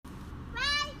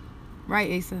Right,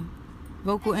 Asa.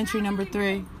 Vocal entry number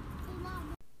 3.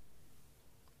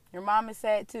 Your mom is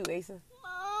sad too, Asa.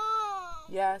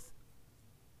 Yes.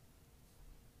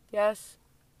 Yes.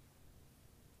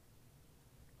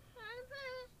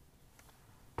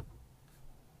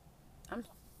 Mom.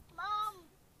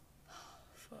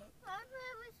 Fuck.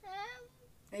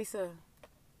 Asa,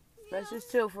 let's just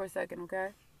chill for a second, okay?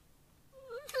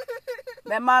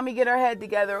 Let mommy get her head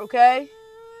together, okay?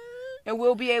 And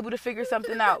we'll be able to figure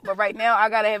something out. But right now, I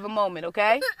gotta have a moment,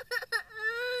 okay?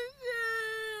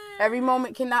 Every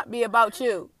moment cannot be about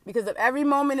you. Because if every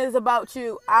moment is about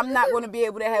you, I'm not going to be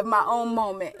able to have my own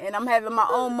moment. And I'm having my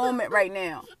own moment right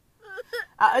now.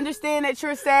 I understand that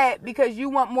you're sad because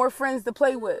you want more friends to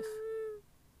play with.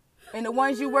 And the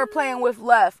ones you were playing with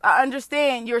left. I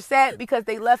understand you're sad because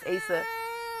they left, Asa.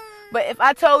 But if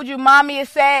I told you mommy is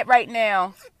sad right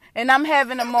now and I'm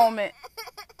having a moment,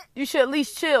 you should at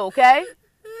least chill, okay?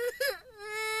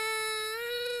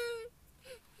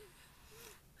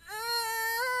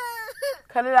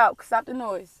 Cut it out. Stop the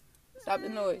noise. Stop the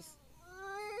noise.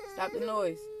 Stop the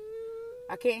noise.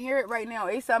 I can't hear it right now.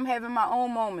 Asa, I'm having my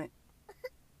own moment.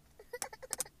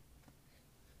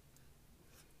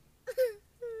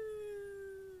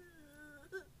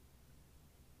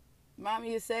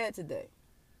 Mommy is sad today.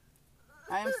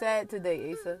 I am sad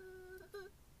today, Asa.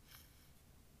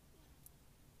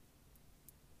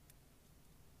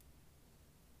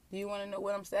 Do you want to know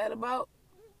what I'm sad about?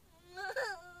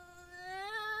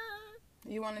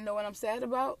 You want to know what I'm sad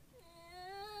about?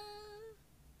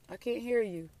 I can't hear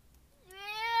you.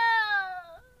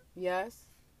 Yes?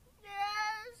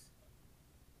 Yes.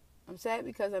 I'm sad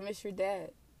because I miss your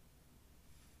dad.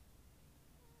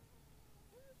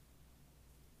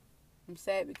 I'm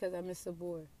sad because I miss the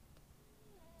boy.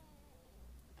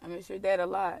 I miss your dad a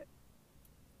lot.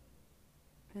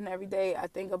 And every day I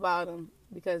think about him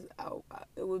because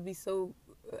it would be so...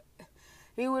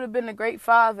 He would have been a great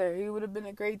father. He would have been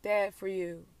a great dad for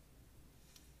you.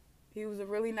 He was a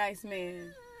really nice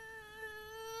man.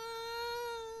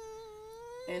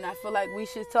 And I feel like we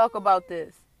should talk about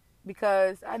this.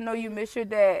 Because I know you miss your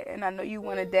dad. And I know you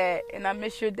want a dad. And I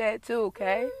miss your dad too,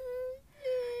 okay?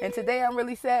 And today I'm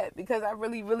really sad because I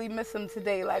really, really miss him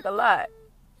today, like a lot.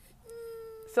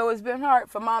 So it's been hard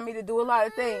for mommy to do a lot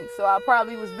of things. So I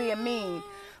probably was being mean.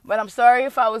 But I'm sorry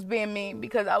if I was being mean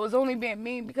because I was only being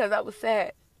mean because I was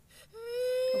sad.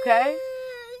 Okay?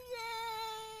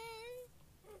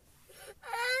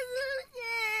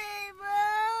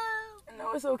 I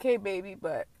know it's okay, baby,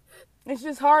 but it's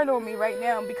just hard on me right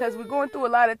now because we're going through a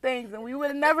lot of things and we would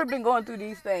have never been going through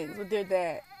these things with your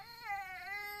dad.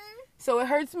 So it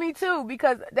hurts me too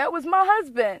because that was my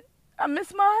husband. I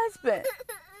miss my husband.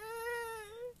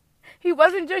 He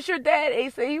wasn't just your dad,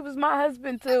 Asa. He was my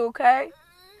husband too, okay?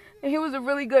 And he was a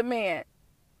really good man.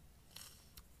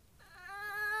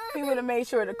 He would have made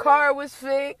sure the car was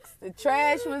fixed, the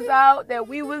trash was out, that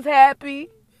we was happy.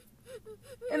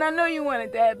 And I know you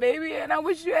wanted that, baby, and I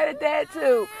wish you had a dad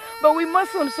too. But we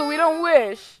Muslims, so we don't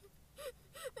wish.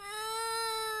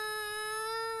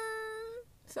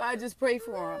 So I just pray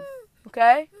for him,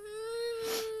 okay?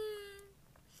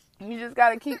 You just got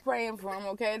to keep praying for him,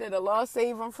 okay? That Allah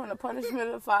save him from the punishment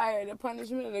of the fire, the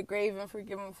punishment of the grave, and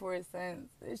forgive him for his sins.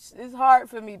 It's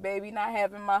hard for me, baby, not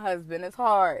having my husband. It's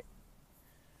hard.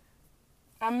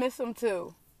 I miss him,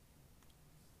 too.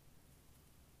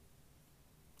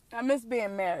 I miss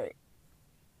being married.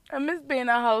 I miss being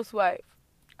a housewife.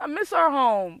 I miss our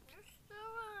home. You're still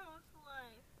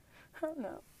a housewife. I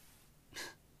know.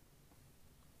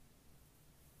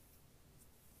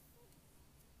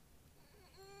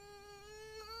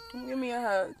 Give me a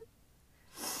hug.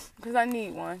 Because I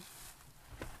need one.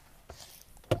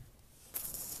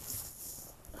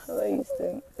 How do you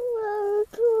think?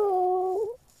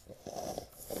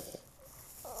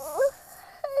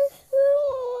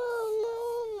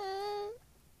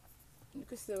 You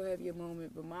can still have your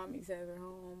moment, but mommy's having her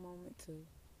own moment too.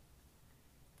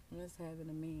 I'm just having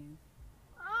a man.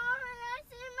 Oh, I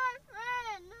see my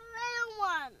friend, the little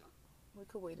one. We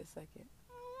could wait a second.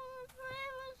 I want to play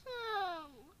with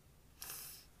him.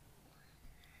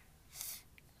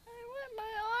 I want my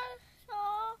eyes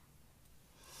off.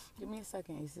 Give me a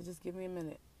second, Asa. Just give me a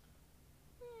minute.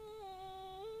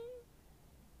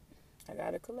 I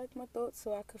gotta collect my thoughts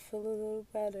so I could feel a little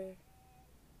better.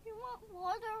 You want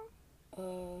water?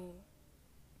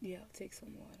 Yeah, I'll take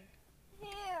some water.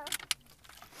 Here.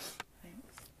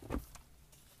 Thanks.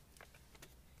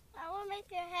 I will make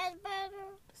your head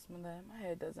better. Bismillah, my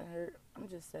head doesn't hurt. I'm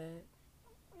just sad.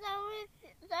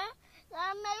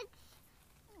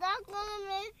 That's gonna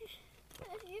make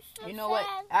you so You know sad.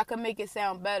 what? I can make it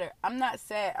sound better. I'm not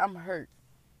sad. I'm hurt.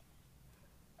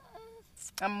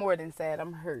 I'm more than sad.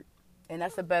 I'm hurt. And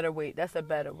that's a better way. That's a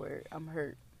better word. I'm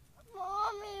hurt.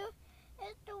 Mommy,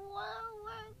 is the water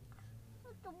work?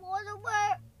 Is the water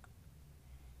work?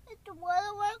 Is the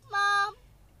water work, Mom?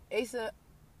 Asa,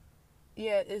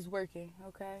 yeah, it's working,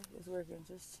 okay? It's working.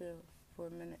 Just chill for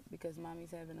a minute because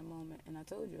Mommy's having a moment. And I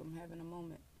told you I'm having a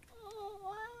moment.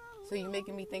 So you're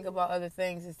making me think about other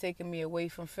things. It's taking me away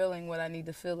from feeling what I need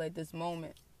to feel at this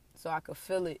moment so I could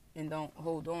feel it and don't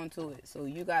hold on to it. So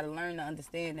you got to learn to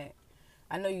understand that.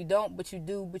 I know you don't, but you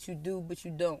do, but you do, but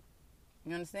you don't.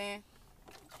 You understand?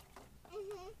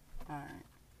 Mm-hmm. All right.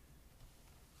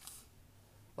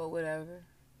 Or whatever.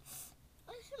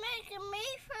 It's making me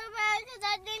feel bad because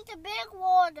I drink the big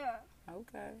water.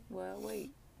 Okay. Well,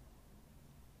 wait.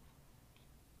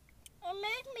 It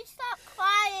makes me stop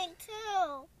crying,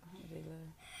 too. And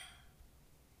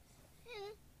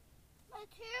my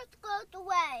tears goes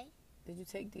away. did you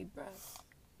take deep breaths?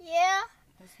 Yeah.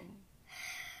 That's one.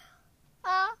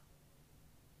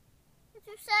 What'd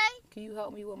you say? Can you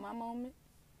help me with my moment?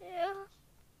 Yeah.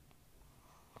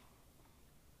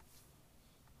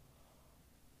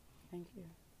 Thank you.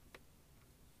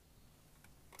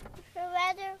 You feel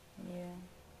better? Yeah.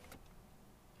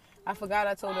 I forgot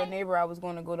I told her neighbor I was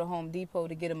going to go to Home Depot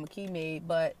to get him a key made,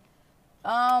 but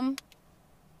I'm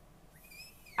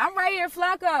right here,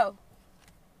 Flacco.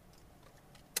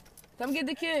 Come get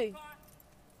the key.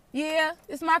 Yeah,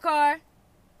 it's my car.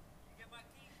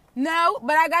 No,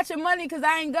 but I got your money because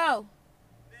I ain't go.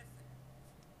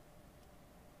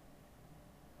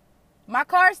 My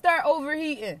car start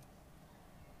overheating.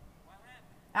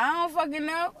 I don't fucking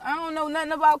know. I don't know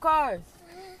nothing about cars.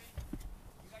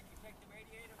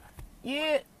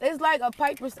 Yeah, it's like a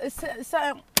pipe. It's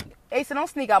something. Asa, don't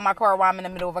sneak out my car while I'm in the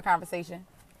middle of a conversation.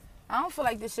 I don't feel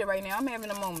like this shit right now. I'm having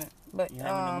a moment. But you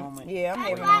having a moment? Yeah, I'm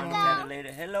having a Look moment. at it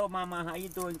later. Hello, Mama. How you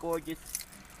doing, gorgeous?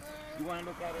 You want to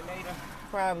look at it later?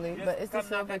 Probably, Just but it's the come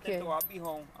knock silver at the kid. door. I'll be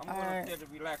home. I'm going Alright. upstairs to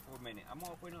relax for a minute. I'm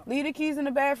opening up. Leave the keys in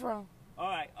the bathroom. All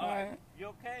right. Alright. You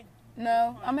okay?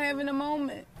 No, I'm having a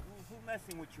moment. Who's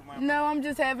messing with you, Mama? No, I'm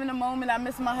just having a moment. I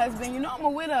miss my husband. You know I'm a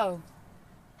widow.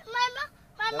 My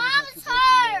That was mom not is your boyfriend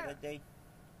the hurt. other day?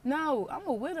 No, I'm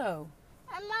a widow.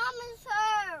 My mom is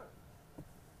hurt.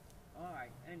 All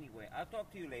right. Anyway, I'll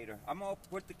talk to you later. I'm going to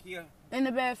put the key. In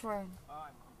the bathroom. All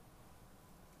right, Mama.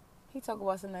 He talked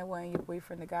about something that wasn't your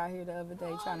boyfriend, the guy here the other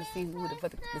day, trying to see who the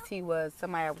fuck the T was.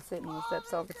 Somebody I was sitting on the steps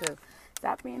talking to.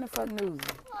 Stop being a fuck newsy.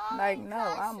 Like, no,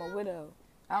 I'm a widow.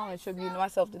 I don't attribute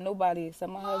myself to nobody except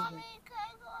my husband. Mommy, can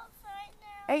I go outside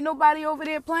now? Ain't nobody over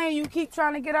there playing. You keep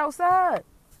trying to get outside.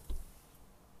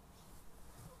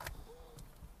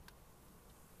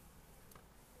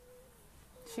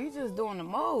 She just doing the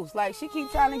most. Like, she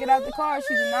keep trying to get out the car.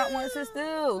 She do not want to sit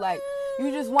still. Like,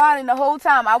 you just whining the whole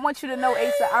time. I want you to know,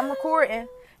 Asa, I'm recording,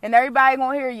 and everybody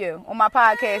gonna hear you on my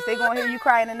podcast. They gonna hear you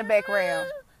crying in the background.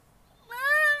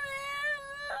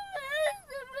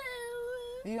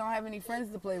 You don't have any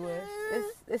friends to play with.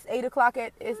 It's 8 o'clock.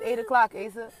 It's 8 o'clock,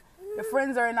 Asa. Your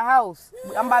friends are in the house.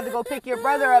 I'm about to go pick your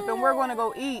brother up, and we're gonna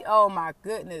go eat. Oh my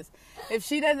goodness! If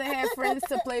she doesn't have friends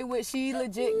to play with, she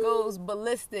legit goes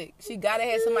ballistic. She gotta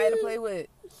have somebody to play with.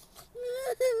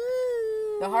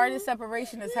 The hardest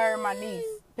separation is her and my niece,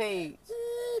 Paige.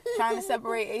 Trying to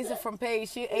separate Asa from Paige.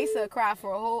 Asa cried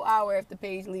for a whole hour after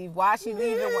Paige leave. Why she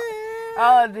leaving?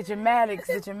 Oh, the dramatics,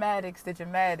 the dramatics, the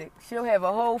dramatics. She'll have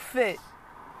a whole fit.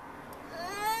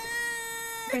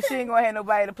 Because she ain't gonna have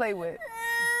nobody to play with.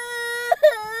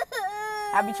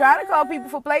 I be trying to call people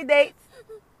for play dates.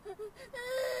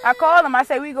 I call them. I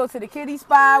say, we go to the kiddie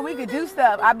spa. We could do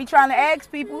stuff. I be trying to ask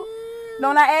people.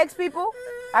 Don't I ask people?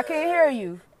 I can't hear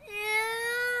you.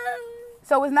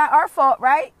 So it's not our fault,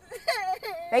 right?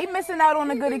 They missing out on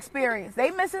a good experience.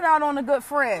 They missing out on a good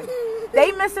friend.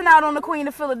 They missing out on the Queen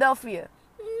of Philadelphia.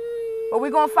 But we're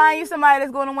going to find you somebody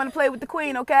that's going to want to play with the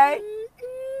Queen, okay?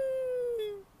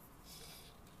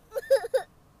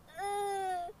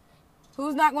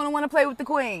 Who's not going to want to play with the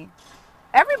Queen?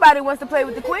 Everybody wants to play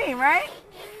with the Queen, right?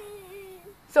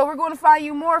 So we're going to find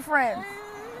you more friends.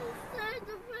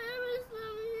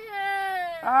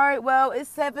 All right, well, it's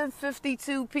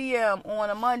 7:52 p.m. on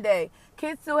a Monday.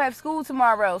 Kids still have school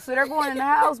tomorrow, so they're going in the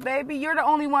house, baby. You're the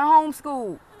only one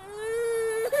homeschooled.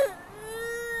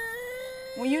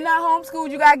 When you're not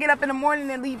homeschooled, you got to get up in the morning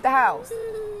and leave the house.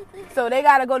 So they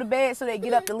got to go to bed so they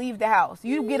get up to leave the house.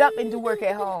 You get up and do work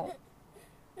at home.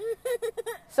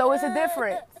 So it's a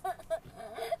difference.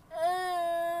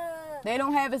 They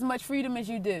don't have as much freedom as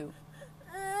you do.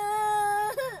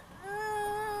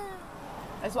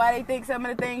 That's why they think some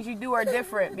of the things you do are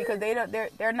different, because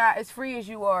they're not as free as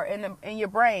you are in your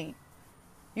brain.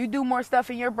 You do more stuff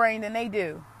in your brain than they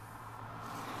do.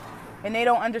 And they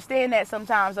don't understand that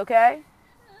sometimes, okay?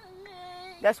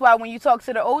 That's why when you talk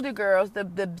to the older girls, the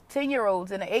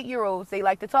 10-year-olds and the 8-year-olds, they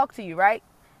like to talk to you, right?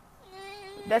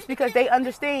 That's because they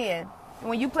understand.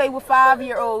 When you play with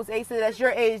 5-year-olds, Asa, that's your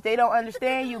age, they don't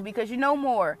understand you because you know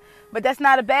more. But that's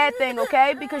not a bad thing,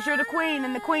 okay? Because you're the queen,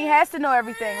 and the queen has to know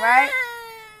everything, right?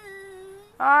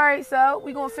 All right, so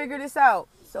we're going to figure this out.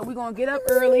 So we're going to get up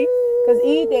early because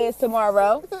Eid Day is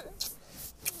tomorrow.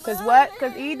 Because what?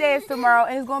 Because Eid Day is tomorrow,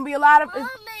 and it's going to be a lot of... Mommy,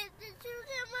 did you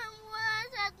get my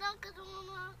water at Dunkin'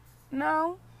 Donuts?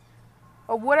 No.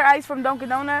 A water ice from Dunkin'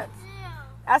 Donuts? Yeah.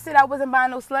 I said I wasn't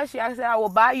buying no slushie. I said I will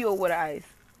buy you a water ice.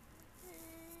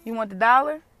 You want the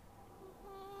 $1?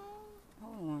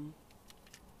 Hold on.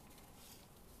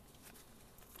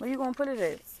 Where you going to put it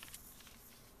at?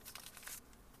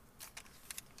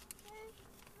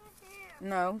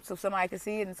 No, so somebody can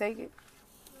see it and take it?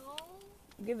 No.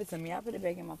 Give it to me. I'll put it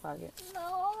back in my pocket.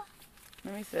 No.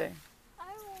 Let me see. I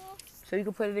won't. So you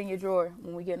can put it in your drawer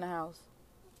when we get in the house.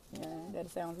 Yeah,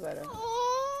 that sounds better.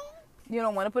 Oh. You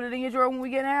don't want to put it in your drawer when we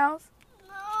get in the house?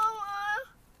 No.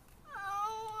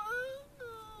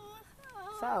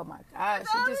 Oh my gosh,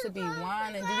 she just to be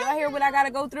whining. Do y'all hear what I gotta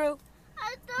go through?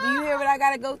 I Do you hear what I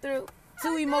gotta go through?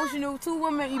 Two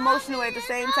women emotional at the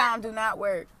same time do not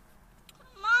work.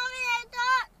 Mommy, I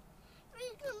thought we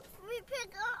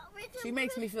pick up. She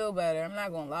makes me feel better. I'm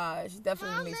not gonna lie. She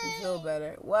definitely makes me feel Mommy.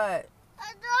 better. What?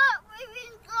 I thought we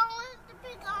been going to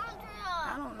pick Andre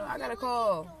up. I don't know. I gotta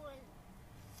call.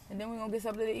 And then we're gonna get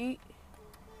something to eat.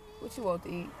 What you want to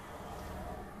eat?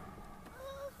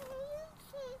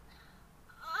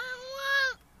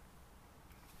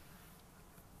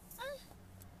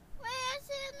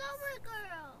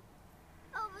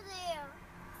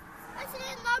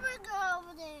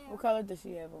 What color does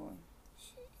she have on?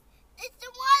 It's the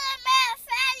one at Mad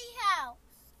Fatty house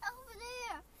over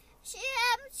there.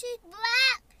 She's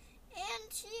black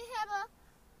and she have a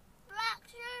black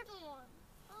shirt on.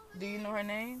 Do you know her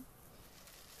name?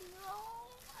 No,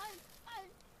 I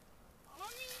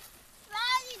only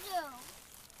Fatty do.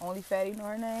 Only Fatty know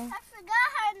her name? I forgot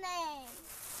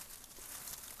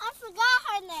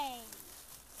her name.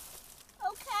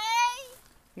 Okay.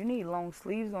 You need long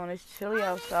sleeves on. It's chilly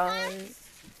outside.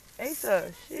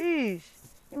 Asa, sheesh.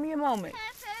 Give me a moment.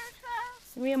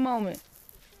 Give me a moment.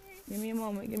 Give me a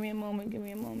moment. Give me a moment. Give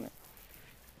me a moment.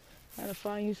 I gotta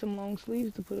find you some long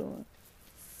sleeves to put on.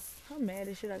 I'm mad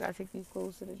as shit. I gotta take these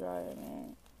clothes to the dryer,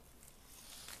 man.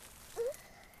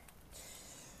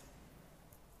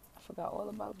 I forgot all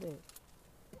about that.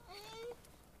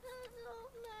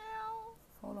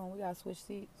 Hold on, we gotta switch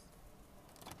seats.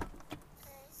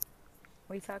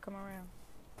 Wait till I come around.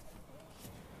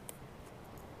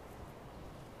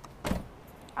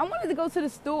 I wanted to go to the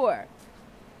store.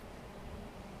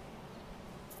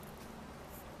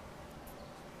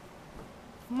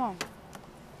 Come on.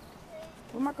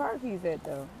 Where my car keys at,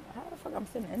 though? How the fuck I'm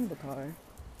sitting in the car?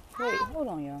 Wait, hold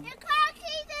on, y'all. Your car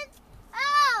keys is...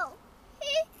 Oh! He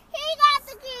got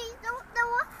the keys.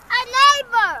 Our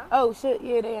neighbor. Oh, shit.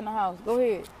 Yeah, they in the house. Go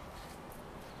ahead.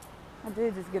 I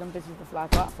did just get them bitches to fly,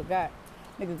 so I forgot.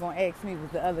 Niggas gonna ask me, was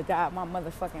the other guy my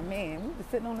motherfucking man? We was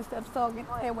sitting on the steps talking.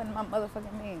 Go ahead, wasn't my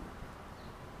motherfucking man.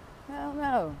 Hell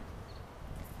no.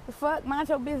 The fuck? Mind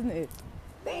your business.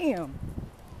 Damn.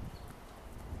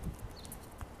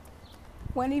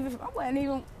 I wasn't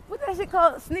even, what's that shit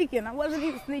called? Sneaking. I wasn't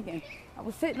even sneaking. I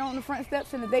was sitting on the front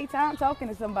steps in the daytime talking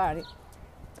to somebody.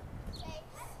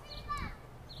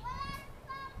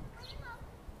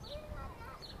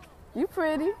 You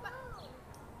pretty.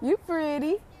 You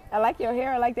pretty. I like your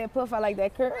hair. I like that puff. I like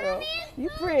that curl. You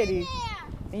pretty.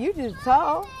 And you just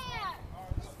tall.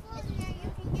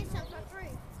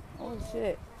 Oh,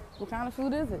 shit. What kind of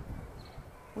food is it?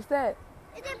 What's that?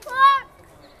 Is it pork?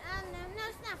 No,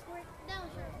 it's not pork. That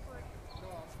was your pork.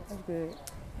 That's good.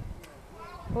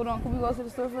 Hold on. Can we go to the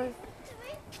store first?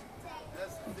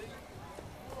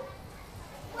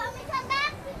 When we come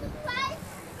back,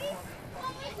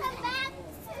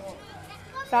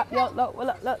 Stop. Yo,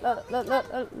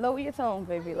 lower your tone,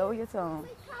 baby. Lower your tone.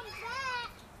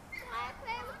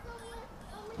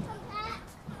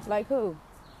 Like who?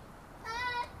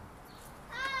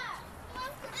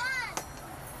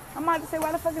 I'm about to say,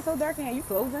 why the fuck is so dark in here? You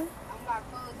closing? I'm about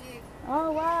to close it.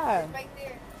 Oh, why? Right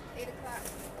there, 8 o'clock.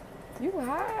 You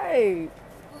hype.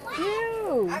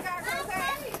 You. I got to go I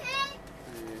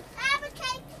have a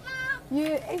cake, Mom.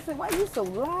 Yeah, Asa, why you so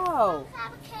loud?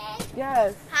 Have a cake.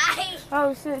 Yes. Hi.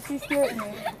 Oh, shit, she scared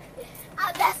me.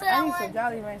 That's what I I need some want.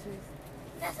 Jolly Ranchers.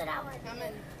 That's what I want. I'm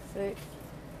in. 6.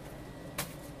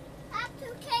 I have 2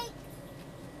 cakes.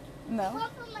 No. One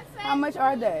for my friend. How much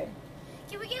are they?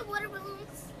 Can we get water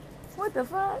balloons? What the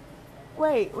fuck?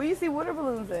 Wait, where you see water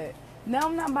balloons at? No,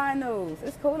 I'm not buying those.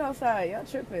 It's cold outside. Y'all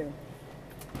tripping.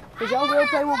 Because y'all will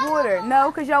play with water.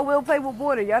 No, because y'all will play with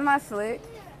water. Y'all not slick.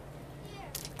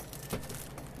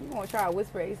 You going to try to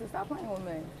whisper, Ace, stop playing with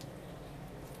me.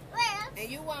 And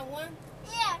you want one?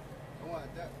 Yeah. I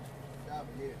want that. Java,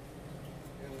 yeah.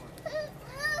 And one.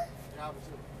 Java,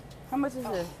 too. How much is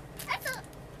this? That's a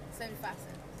 75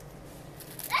 cents.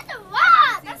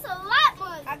 lot. That's a lot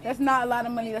money. That's not a lot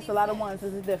of money. That's a lot of ones.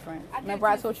 This is different. Remember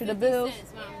I told you the bills?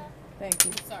 Thank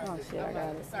you. Sorry. Oh, shit, I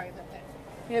got it. Sorry about that.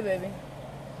 Here, baby.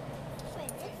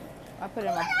 I put it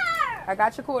in my... I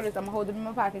got your quarters. I'm going to hold them in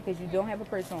my pocket because you don't have a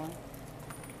purse on.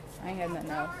 I ain't have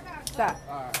nothing else. Stop.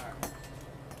 All right.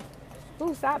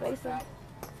 Ooh, stop, Asa.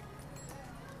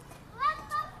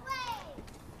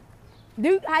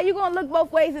 Dude, how you gonna look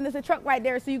both ways and there's a truck right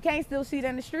there so you can't still see it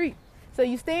in the street? So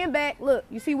you stand back, look,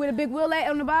 you see where the big wheel at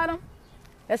on the bottom?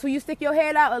 That's where you stick your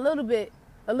head out a little bit,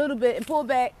 and pull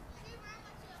back,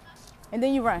 and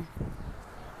then you run.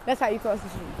 That's how you cross the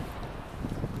street.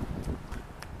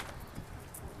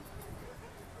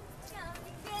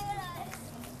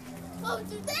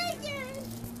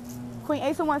 Queen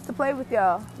Asa wants to play with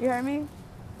y'all. You heard me?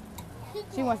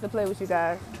 She wants to play with you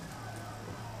guys.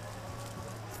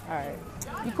 All right.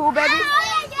 You cool, baby?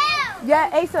 Yeah,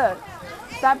 Asa.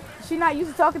 Stop. She's not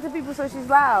used to talking to people, so she's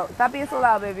loud. Stop being so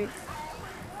loud, baby.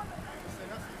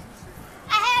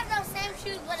 I have those same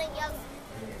shoes, but in yellow.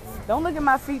 Don't look at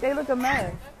my feet. They look a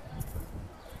mess.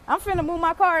 I'm finna move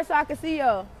my car so I can see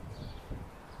y'all.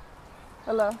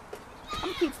 Hello. I'm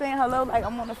gonna keep saying hello like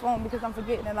I'm on the phone because I'm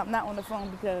forgetting that I'm not on the phone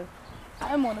because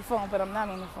I am on the phone, but I'm not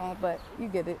on the phone. But you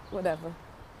get it. Whatever.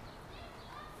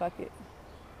 Fuck it.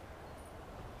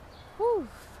 Whew.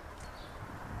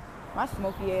 My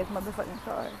smoky ass motherfucking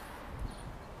car.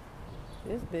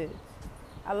 This bitch.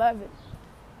 I love it.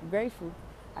 I'm grateful.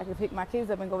 I can pick my kids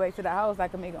up and go back to the house. I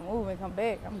can make them move and come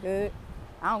back. I'm good.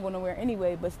 I don't go nowhere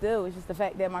anyway, but still, it's just the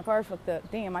fact that my car fucked up.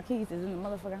 Damn, my keys is in the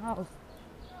motherfucking house.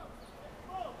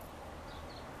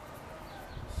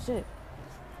 Shit.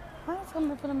 Why did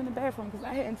someone put them in the bathroom? Because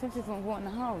I had intentions on going in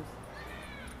the house.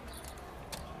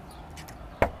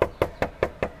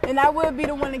 And I would be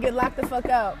the one to get locked the fuck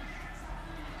out.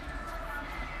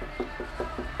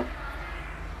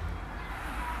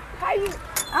 How you?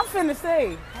 I'm finna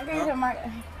say. I gave him my.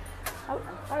 I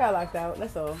got locked out.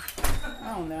 That's all.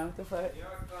 I don't know what the fuck.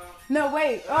 No,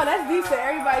 wait. Oh, that's decent.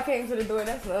 Everybody came to the door.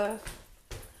 That's love.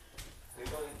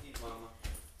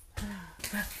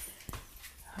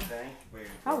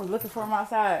 I was looking for him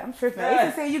outside. I'm tripping.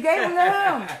 Ace said you gave him to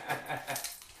him.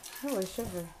 I was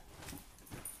tripping.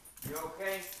 You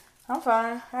okay? I'm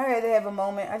fine. I had to have a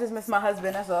moment. I just miss my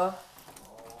husband. That's all.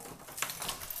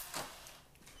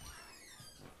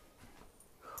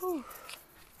 Whew.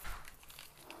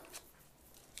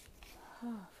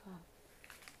 Oh, fuck.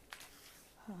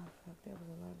 Oh, fuck. There was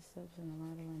a lot of steps and a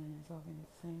lot of running and talking at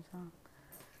the same time.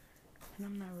 And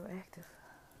I'm not real active.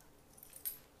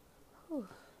 Whew.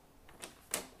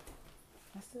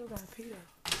 I still got pee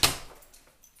though.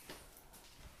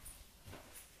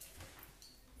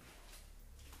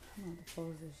 I'm going to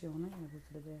close this shit when I gotta go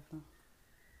to the bathroom.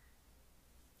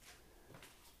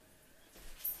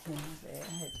 Yeah, my bad.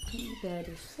 I had to pee bad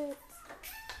as shit.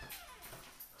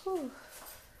 Whew.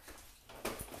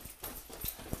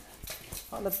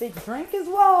 All the big drink is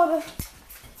water.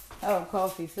 Oh,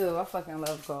 coffee too. I fucking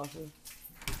love coffee.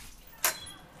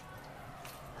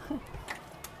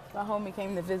 My homie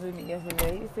came to visit me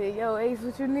yesterday. He said, yo, Ace,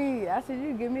 what you need? I said,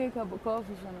 you give me a cup of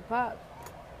coffee from the Pops.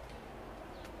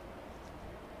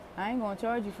 I ain't gonna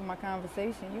charge you for my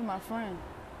conversation. You my friend.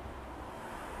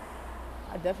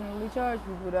 I definitely charge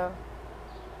people though.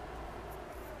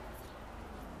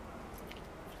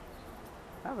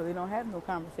 I really don't have no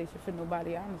conversation for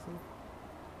nobody, honestly.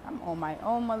 I'm on my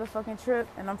own motherfucking trip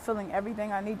and I'm feeling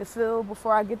everything I need to feel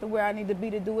before I get to where I need to be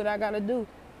to do what I gotta do.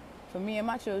 For me and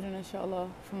my children, inshallah.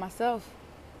 For myself.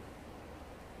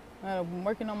 I'm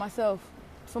working on myself.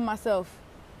 For myself.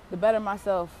 To better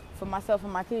myself. For myself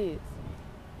and my kids.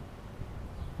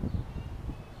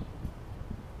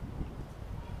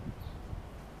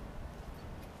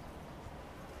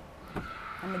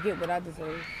 I'm gonna get what I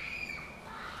deserve.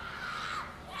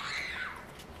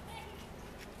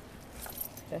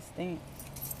 That stinks.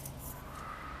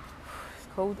 It's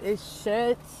cold as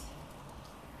shit.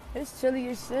 It's chilly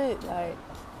as shit. Like,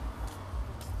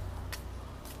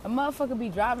 a motherfucker be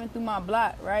driving through my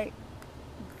block, right?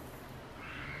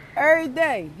 Every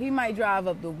day. He might drive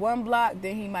up the one block,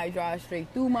 then he might drive straight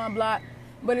through my block.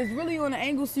 But it's really on an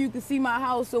angle so you can see my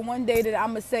house. So one day that I'm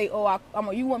going to say, oh,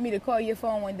 you want me to call your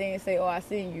phone one day and say, oh, I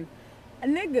seen you. A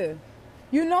nigga,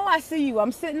 You know I see you.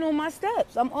 I'm sitting on my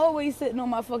steps. I'm always sitting on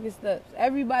my fucking steps.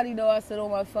 Everybody know I sit on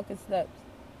my fucking steps.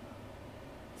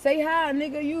 Say hi,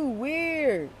 nigga. You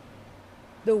weird.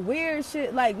 The weird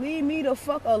shit, like, leave me the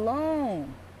fuck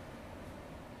alone.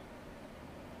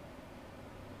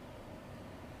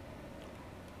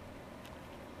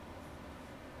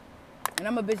 And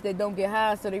I'm a bitch that don't get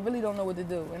high, so they really don't know what to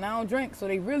do. And I don't drink, so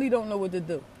they really don't know what to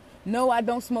do. No, I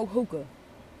don't smoke hookah.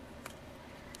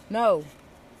 No,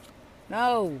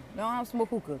 I don't smoke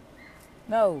hookah.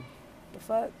 No. The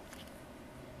fuck?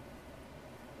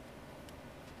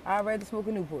 I'd rather smoke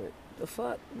a Newport. The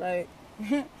fuck? Like,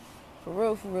 for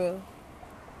real, for real.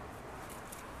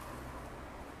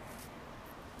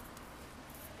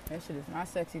 That shit is not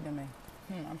sexy to me.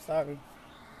 I'm sorry.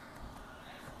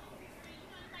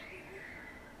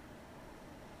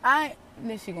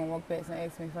 Then she gonna walk past and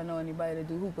ask me if I know anybody to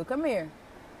do hookah. Come here.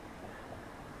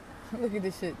 Look at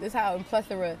this shit. This how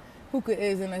plethora hookah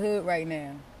is in the hood right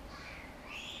now.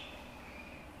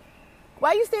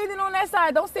 Why you standing on that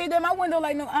side? Don't stand at my window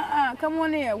like no, come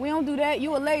on there. We don't do that.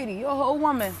 You a lady. You a whole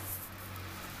woman.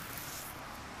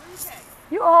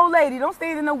 You a whole lady. Don't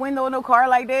stand in no window in no car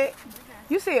like that.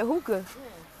 You said hookah.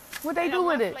 What they do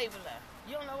with it?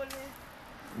 You don't know what it is?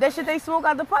 That shit they smoke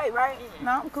out the pipe, right?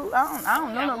 No, I'm cool. I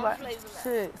don't know nobody.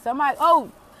 Shit.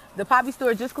 The poppy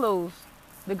store just closed.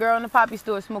 The girl in the poppy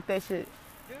store smoked that shit.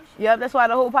 Yep, that's why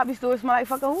the whole poppy store smell like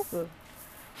fucking hookah.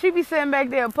 She be sitting back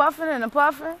there puffing and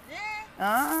puffing.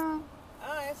 Yeah.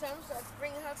 Alright, so I'm starting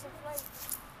bringing her some flavor.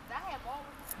 I have all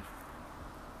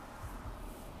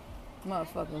of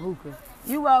them. Motherfucking hookah.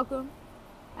 You welcome.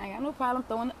 I ain't got no problem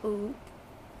throwing the oud.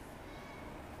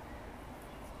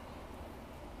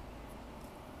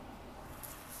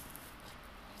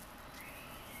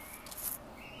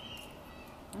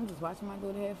 I'm just watching my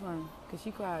daughter have fun. Because she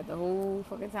cried the whole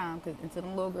fucking time until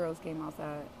them little girls came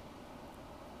outside.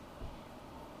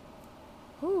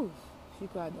 Whew. She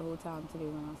cried the whole time until they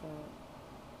went outside.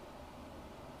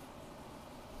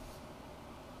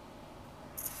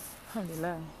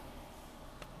 Alhamdulillah.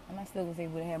 And I still was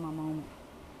able to have my moment.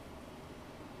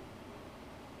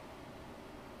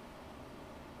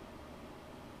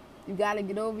 You gotta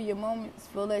get over your moments.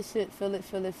 Feel that shit. Feel it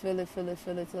till it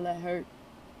hurt.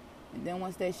 And then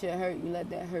once that shit hurt, you let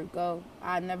that hurt go.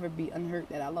 I'd never be unhurt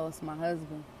that I lost my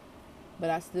husband. But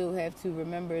I still have to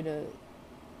remember to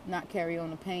not carry on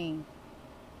the pain.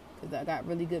 Because I got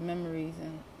really good memories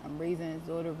and I'm raising his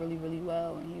daughter really, really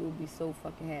well. And he would be so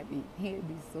fucking happy. He'd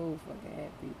be so fucking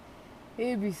happy.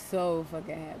 He'd be so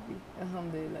fucking happy.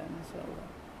 Alhamdulillah, inshallah.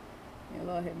 May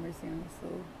Allah have mercy on his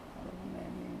soul.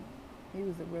 He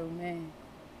was a real man.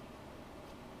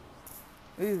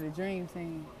 We was a dream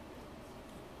team.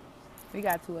 We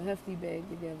got to a hefty bag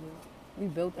together. We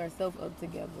built ourselves up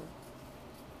together.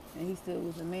 And he still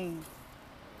was a man.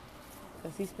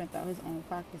 Because he spent out his own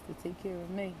pockets to take care of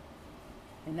me.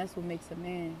 And that's what makes a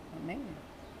man a man.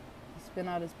 He spent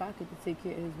out his pocket to take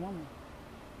care of his woman.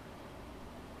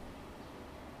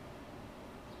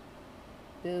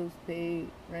 Bills paid,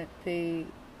 rent paid.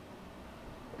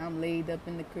 I'm laid up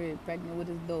in the crib, pregnant with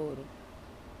his daughter.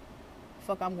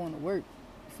 Fuck, I'm going to work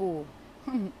for.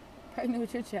 Pregnant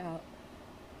with your child.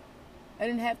 I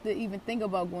didn't have to even think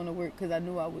about going to work because I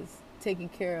knew I was taken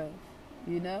care of,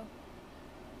 you know?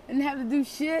 I didn't have to do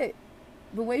shit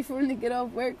but wait for him to get off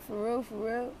work, for real, for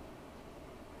real.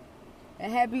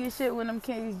 And happy as shit when them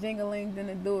keys jingling in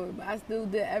the door, but I still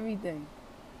did everything.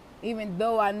 Even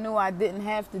though I knew I didn't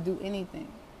have to do anything.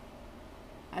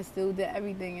 I still did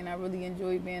everything, and I really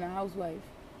enjoyed being a housewife.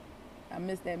 I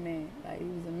miss that man. Like, he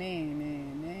was a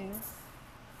man.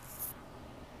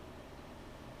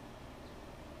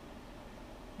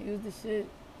 He was the shit.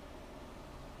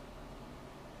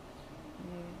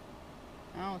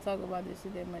 Yeah. I don't talk about this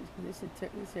shit that much because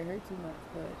this shit hurt too much,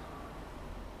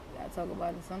 but I talk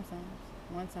about it sometimes.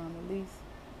 One time at least.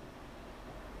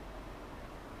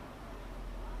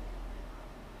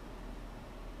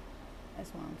 That's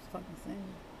why I'm fucking single.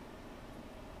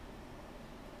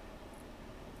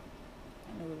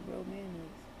 I know what a real man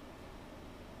is.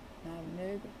 Not a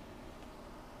nigga.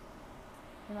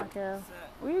 Come on, Carol.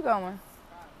 Where you going?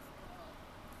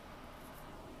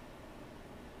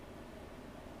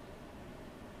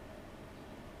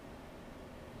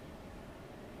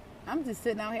 I'm just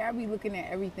sitting out here. I be looking at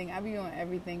everything. I be on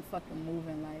everything fucking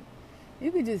moving. Like,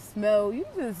 you could just smell. You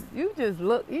just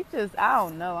look. I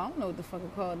don't know. I don't know what the fuck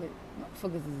I call it.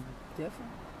 Motherfuckers is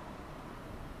different.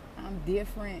 I'm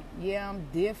different. Yeah, I'm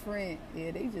different.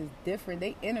 Yeah, they just different.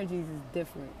 They energies is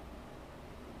different.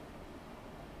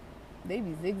 They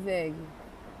be zigzagging.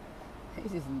 They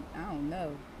just, I don't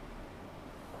know.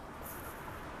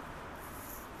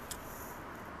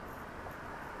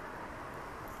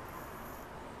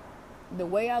 the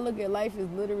way I look at life is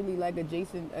literally like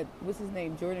what's his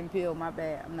name? Jordan Peele, my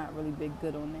bad. I'm not really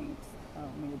good on names. I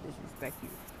don't mean to disrespect you.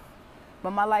 But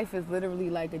my life is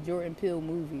literally like a Jordan Peele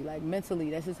movie. Like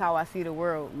mentally, that's just how I see the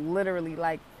world. Literally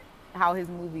like how his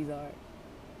movies are.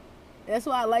 That's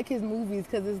why I like his movies,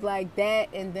 because it's like that,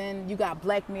 and then you got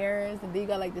Black Mirrors, and then you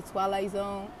got like the Twilight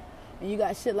Zone, and you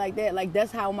got shit like that. Like,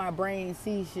 that's how my brain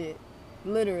sees shit.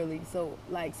 Literally. So,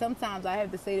 like, sometimes I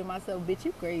have to say to myself, bitch,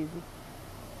 you crazy.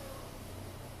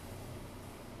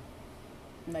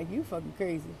 Like, you fucking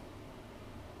crazy.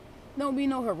 Don't be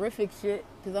no horrific shit,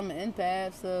 because I'm an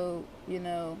empath, so, you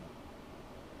know,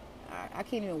 I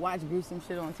can't even watch gruesome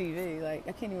shit on TV. Like,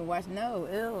 I can't even watch, no,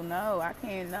 I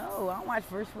can't, no. I don't watch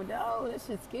First for, no, that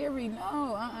shit's scary,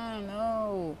 no,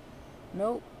 no.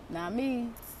 Nope, not me.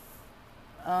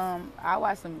 I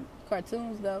watch some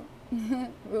cartoons, though,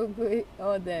 real quick,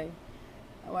 all day.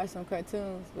 I watch some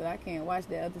cartoons, but I can't watch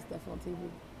that other stuff on TV.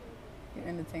 Your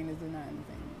entertainers do not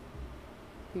entertain me.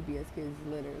 PBS Kids is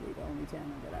literally the only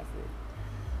channel that I see.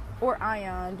 Or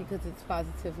Ion, because it's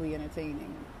positively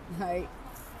entertaining. Like,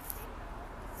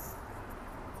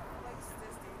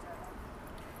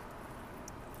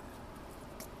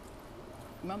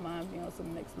 my mind be on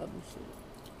some next level shit.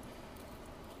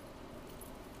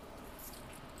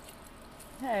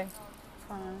 Hey,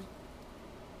 fine.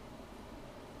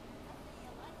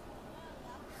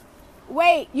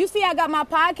 Wait, you see I got my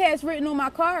podcast written on my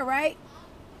car, right?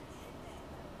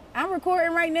 I'm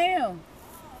recording right now.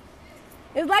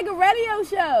 It's like a radio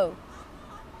show.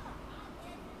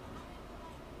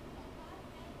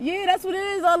 Yeah, that's what it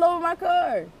is, all over my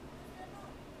car.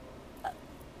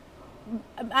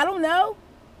 I don't know.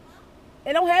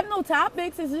 It don't have no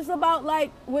topics. It's just about,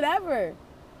 like, whatever.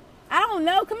 I don't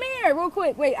know. Come here real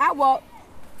quick. Wait, I walk.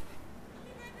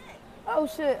 Oh,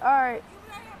 shit. All right.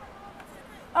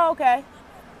 Oh, okay.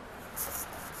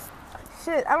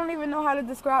 Shit, I don't even know how to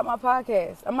describe my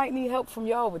podcast. I might need help from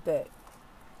y'all with that.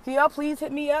 Can y'all please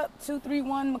hit me up?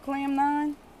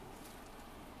 231-McClam9.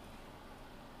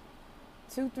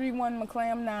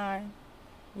 231-McClam9.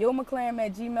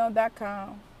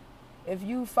 YoMcClam@gmail.com. If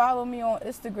you follow me on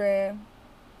Instagram,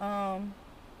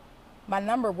 my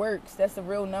number works. That's a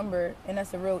real number, and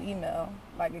that's a real email.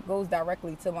 Like, it goes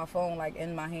directly to my phone, like,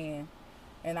 in my hand.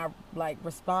 And I, like,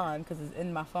 respond because it's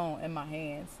in my phone, in my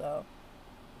hand. So,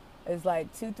 it's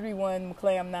like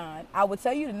 231-McClam9. I would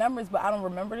tell you the numbers, but I don't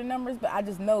remember the numbers. But I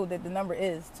just know that the number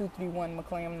is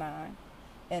 231-McClam9.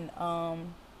 And,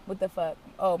 what the fuck?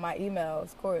 Oh, my email,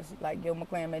 of course, like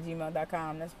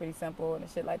YoMcClam@gmail.com. That's pretty simple, and the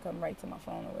shit like come right to my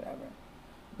phone or whatever.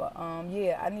 But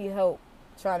yeah, I need help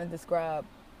trying to describe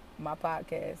my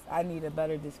podcast. I need a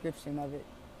better description of it.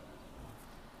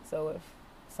 So if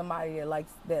somebody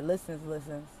that listens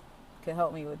can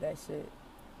help me with that shit,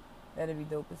 that'd be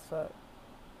dope as fuck.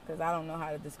 Because I don't know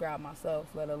how to describe myself,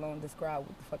 let alone describe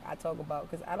what the fuck I talk about.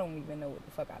 Because I don't even know what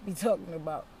the fuck I be talking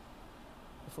about.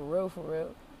 For real, for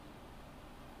real.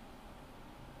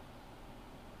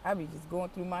 I be just going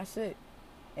through my shit.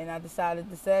 And I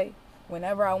decided to say,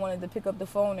 whenever I wanted to pick up the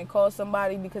phone and call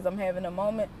somebody because I'm having a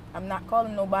moment, I'm not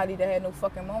calling nobody that had no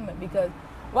fucking moment. Because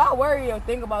why worry or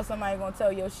think about somebody gonna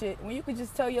tell your shit when you could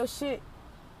just tell your shit?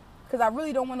 Because I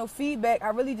really don't want no feedback. I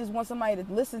really just want somebody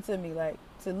to listen to me, like,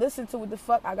 to listen to what the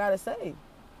fuck I gotta say.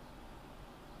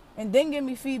 And then give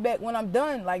me feedback when I'm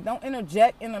done. Like, don't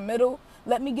interject in the middle.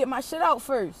 Let me get my shit out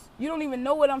first. You don't even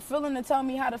know what I'm feeling to tell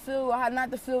me how to feel or how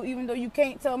not to feel, even though you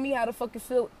can't tell me how to fucking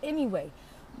feel anyway.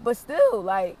 But still,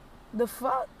 like, the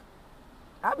fuck?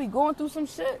 I be going through some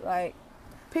shit. Like,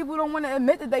 people don't want to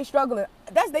admit that they struggling.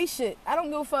 That's they shit. I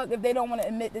don't give a fuck if they don't want to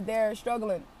admit that they're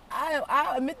struggling.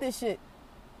 I admit this shit.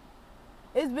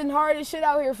 It's been hard as shit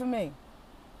out here for me.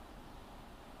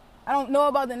 I don't know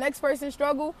about the next person's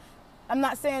struggle. I'm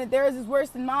not saying that theirs is worse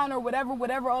than mine or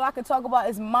whatever. All I can talk about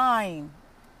is mine.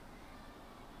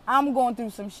 I'm going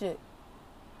through some shit.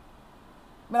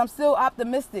 But I'm still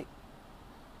optimistic.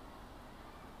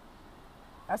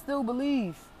 I still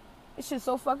believe. This shit's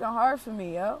so fucking hard for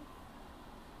me, yo.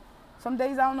 Some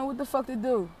days I don't know what the fuck to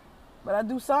do. But I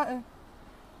do something.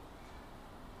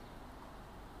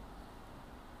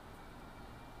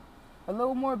 A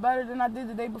little more better than I did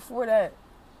the day before that.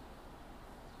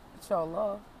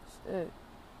 Inshallah. Shit.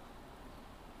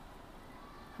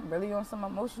 I'm really on some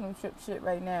emotional trip shit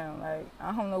right now. Like,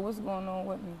 I don't know what's going on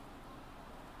with me.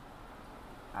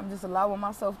 I'm just allowing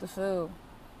myself to feel.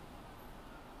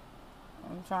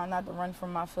 I'm trying not to run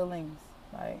from my feelings.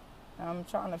 Like, I'm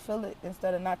trying to feel it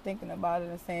instead of not thinking about it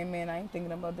and saying, man, I ain't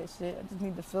thinking about that shit. I just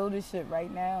need to feel this shit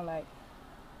right now. Like,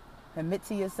 admit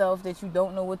to yourself that you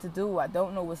don't know what to do. I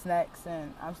don't know what's next.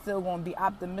 And I'm still going to be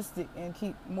optimistic and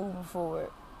keep moving forward.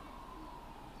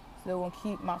 Still gonna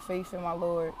keep my faith in my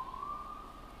Lord.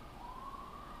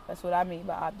 That's what I mean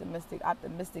by optimistic.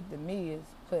 Optimistic to me is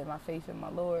putting my faith in my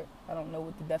Lord. I don't know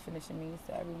what the definition means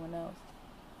to everyone else.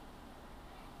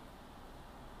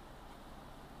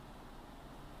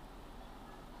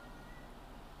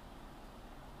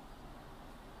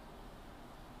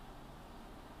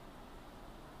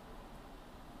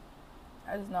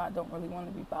 I just know I don't really want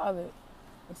to be bothered,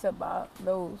 except by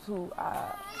those who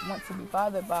I want to be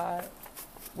bothered by,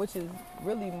 which is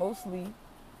really mostly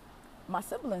my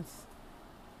siblings.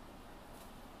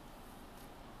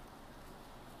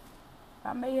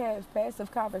 I may have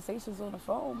passive conversations on the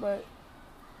phone, but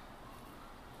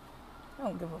I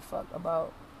don't give a fuck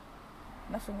about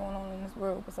nothing going on in this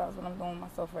world besides what I'm doing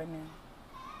myself right now.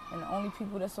 And the only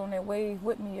people that's on that wave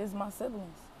with me is my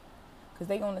siblings, because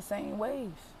they on the same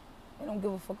wave. They don't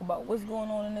give a fuck about what's going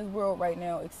on in this world right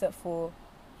now, except for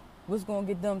what's going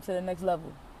to get them to the next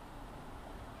level.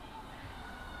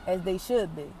 As they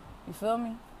should be. You feel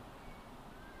me?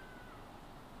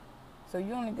 So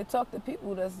you only can talk to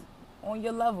people that's on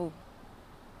your level.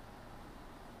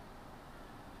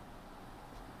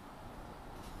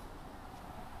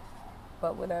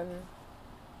 But whatever.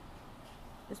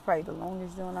 It's probably the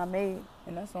longest joint I made.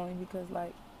 And that's only because,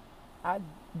 like, I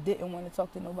didn't want to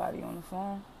talk to nobody on the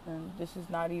phone. And this is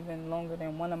not even longer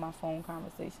than one of my phone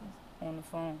conversations on the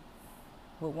phone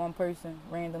with one person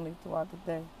randomly throughout the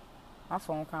day. My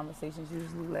phone conversations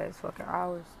usually last fucking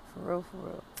hours. For real, for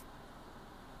real.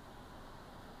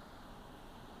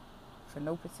 For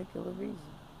no particular reason.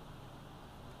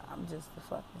 I'm just a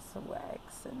fucking swag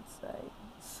sensei.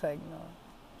 Signal.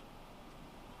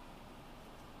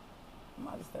 I'm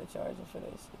about to start charging for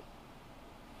that shit.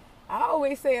 I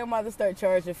always say I'm about to start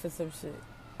charging for some shit.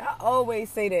 I always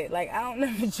say that. Like, I don't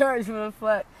never charge for the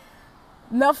fuck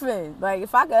nothing. Like,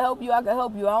 if I could help you, I could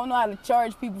help you. I don't know how to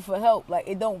charge people for help. Like,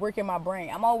 it don't work in my brain.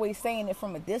 I'm always saying it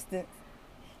from a distance.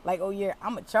 Like, oh yeah,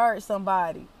 I'm gonna charge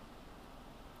somebody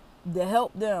to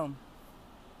help them.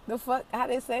 The fuck, how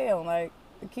they sound? Like,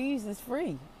 the keys is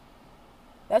free.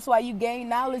 That's why you gain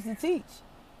knowledge to teach.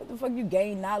 What the fuck you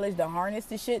gain knowledge to harness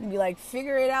the shit and be like,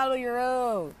 figure it out on your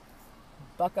own,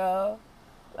 bucko?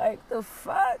 Like, the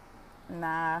fuck?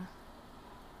 Nah.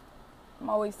 I'm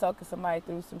always talking somebody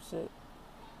through some shit.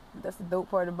 That's the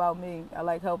dope part about me. I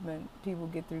like helping people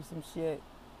get through some shit.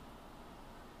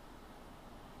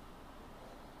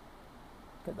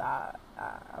 Because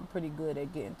I'm pretty good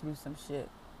at getting through some shit.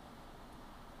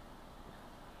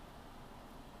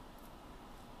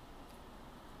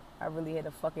 I really had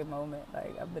a fucking moment.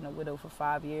 Like, I've been a widow for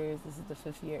 5 years. This is the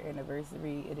 5th year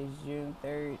anniversary. It is June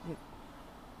 3rd.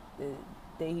 The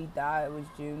day he died was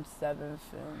June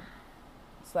 7th. And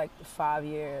it's like the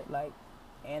 5-year, like,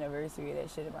 anniversary of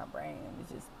that shit in my brain. And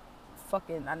it's just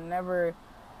fucking, I never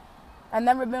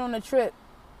been on a trip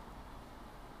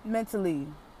mentally,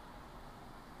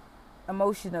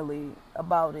 emotionally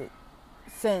about it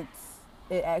since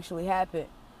it actually happened,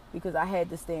 because I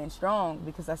had to stand strong,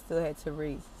 because I still had to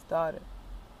raise his daughter.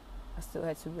 I still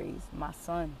had to raise my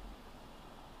son.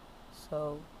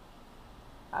 So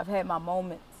I've had my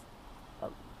moments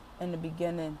in the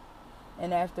beginning,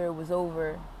 and after it was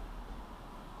over,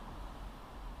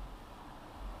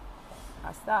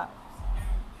 I stopped,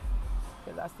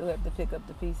 because I still have to pick up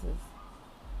the pieces,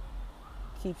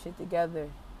 keep shit together.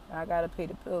 I gotta pay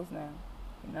the bills now,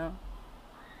 you know.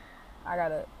 I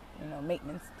gotta,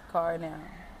 maintenance the car now.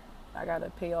 I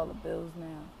gotta pay all the bills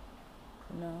now,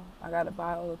 you know. I gotta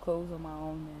buy all the clothes on my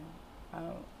own now. I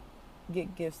don't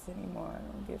get gifts anymore. I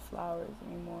don't get flowers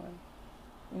anymore.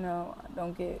 You know, I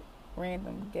don't get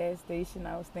random gas station,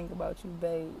 I was thinking about you,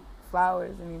 babe,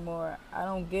 flowers anymore. I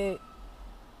don't get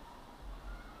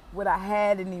what I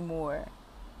had anymore.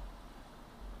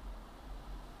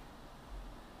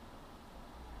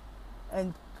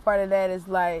 And part of that is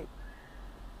like,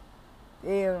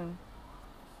 damn.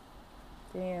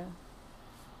 I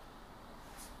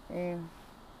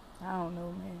don't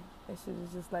know, man. That shit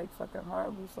is just like fucking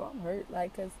horrible. So I'm hurt,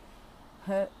 like, cause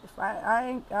if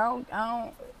I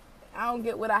don't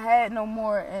get what I had no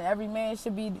more, and every man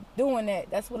should be doing that.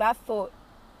 That's what I thought.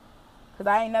 Cause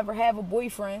I ain't never have a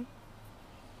boyfriend.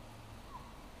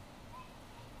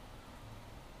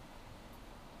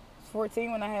 I was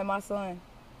 14 when I had my son.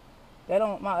 That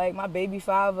don't, my baby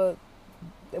father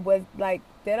was like,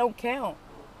 that don't count.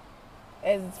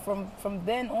 As from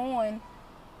then on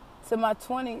to my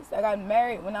 20s, I got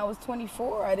married when I was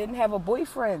 24. I didn't have a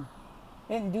boyfriend.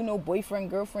 Didn't do no boyfriend,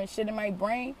 girlfriend shit in my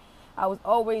brain. I was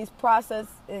always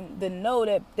processing to know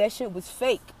that shit was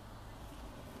fake.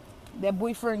 That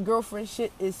boyfriend, girlfriend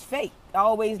shit is fake. I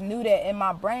always knew that in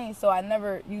my brain, so I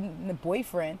never, the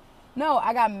boyfriend. No,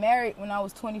 I got married when I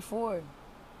was 24.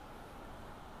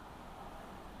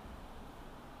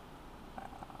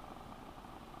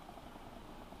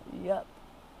 Yep.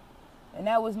 And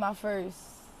that was my first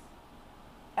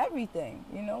everything,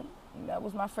 you know. That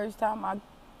was my first time I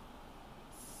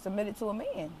submitted to a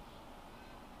man.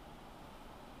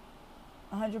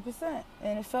 100%.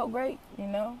 And it felt great, you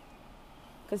know.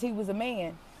 Because he was a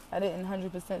man. I didn't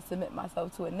 100% submit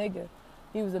myself to a nigga.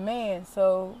 He was a man,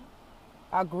 so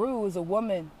I grew as a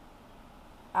woman.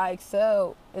 I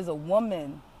excelled as a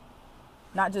woman.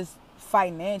 Not just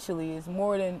financially. It's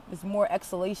more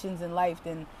exhalations in life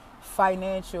than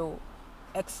financial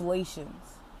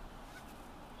exhalations.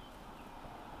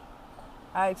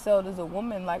 I excelled as a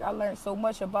woman. Like, I learned so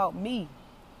much about me.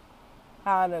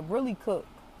 How to really cook.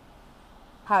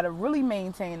 How to really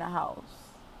maintain a house.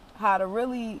 How to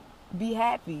really be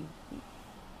happy.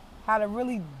 How to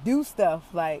really do stuff.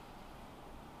 Like,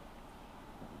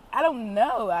 I don't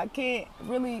know. I can't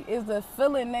really. It's a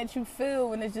feeling that you feel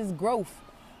when it's just growth.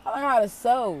 I learned how to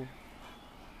sew.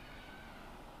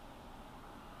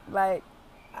 Like,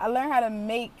 I learned how to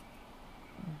make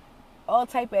all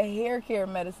type of hair care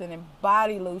medicine and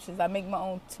body lotions. I make my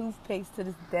own toothpaste to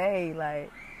this day.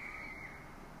 Like,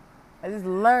 I just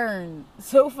learned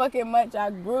so fucking much.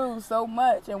 I grew so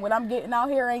much. And what I'm getting out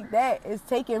here ain't that. It's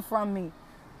taken from me.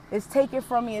 It's taken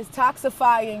from me. It's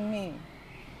toxifying me.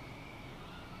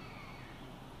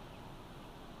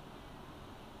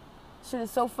 Shit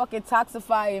is so fucking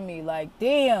toxifying me. Like,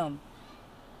 damn.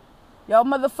 Y'all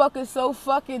motherfuckers so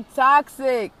fucking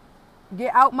toxic.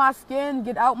 Get out my skin.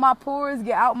 Get out my pores.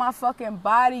 Get out my fucking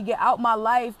body. Get out my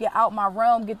life. Get out my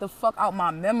realm. Get the fuck out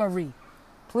my memory.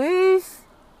 Please?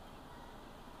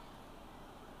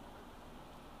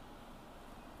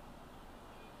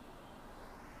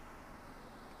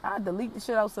 I delete the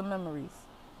shit out some memories.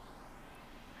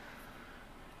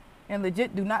 And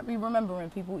legit do not be remembering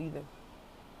people either.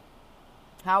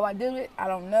 How I did it, I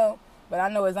don't know. But I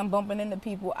know as I'm bumping into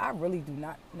people, I really do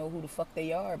not know who the fuck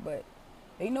they are. But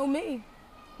they know me.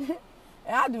 And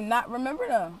I do not remember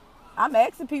them. I'm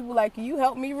asking people, like, can you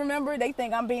help me remember? They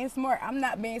think I'm being smart. I'm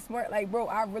not being smart. Like, bro,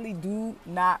 I really do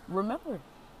not remember.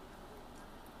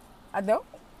 I don't.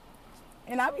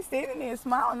 And I be standing there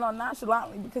smiling all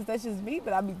nonchalantly because that's just me.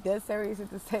 But I be dead serious at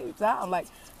the same time. Like,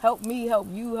 help me, help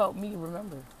you, help me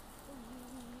remember.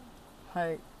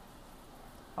 Like,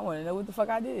 I want to know what the fuck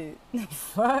I did.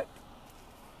 Fuck.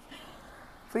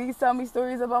 Please tell me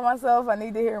stories about myself. I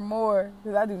need to hear more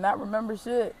because I do not remember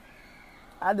shit.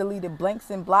 I deleted blanks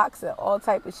and blocks and all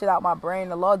type of shit out my brain.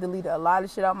 The law deleted a lot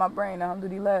of shit out my brain.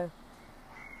 Alhamdulillah.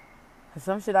 And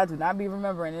some shit I do not be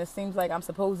remembering. And it seems like I'm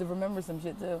supposed to remember some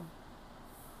shit too.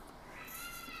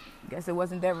 Guess it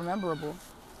wasn't that rememberable.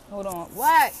 Hold on.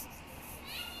 What?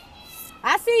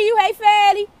 I see you. Hey,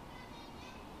 fatty.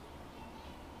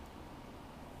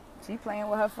 She playing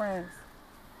with her friends.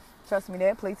 Trust me,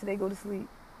 they'll play till they go to sleep.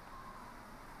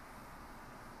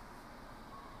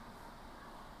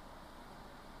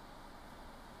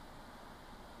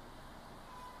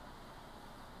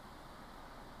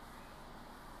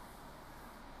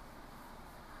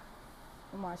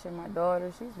 I'm watching my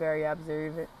daughter. She's very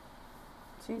observant.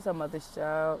 She's her mother's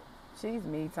child. She's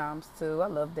me times two. I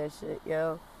love that shit,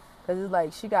 yo. Because it's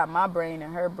like she got my brain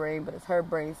and her brain, but it's her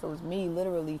brain, so it's me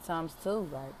literally times two.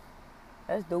 Like,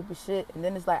 that's dope as shit. And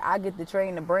then it's like I get to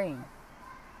train the brain.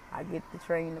 I get to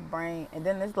train the brain. And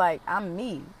then it's like I'm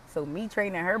me. So me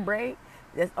training her brain,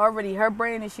 that's already her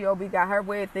brain, and she already got her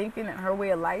way of thinking and her way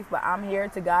of life, but I'm here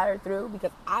to guide her through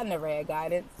because I never had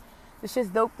guidance. This shit's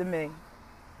dope to me.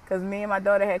 Because me and my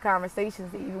daughter had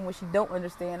conversations that even when she don't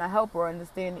understand, I help her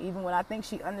understand. Even when I think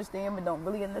she understands but don't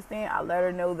really understand, I let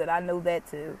her know that I know that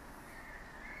too.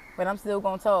 But I'm still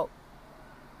going to talk.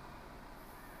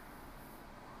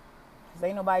 Because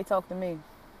ain't nobody talk to me.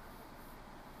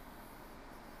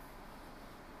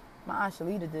 My Aunt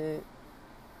Shalita did.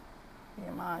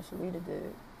 Yeah, my Aunt Shalita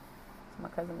did. It's my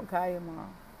cousin Micaiah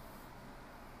mom.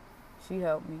 She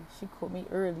helped me. She called me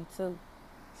early too.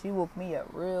 She woke me up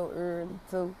real early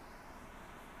too.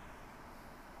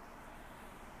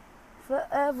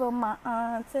 Forever my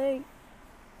auntie.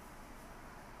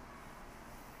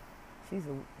 She's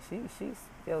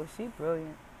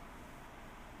brilliant.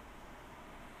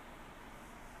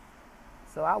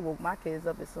 So I woke my kids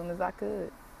up as soon as I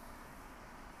could.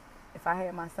 If I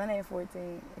had my son at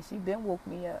 14 and she been woke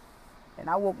me up and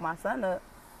I woke my son up,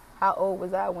 how old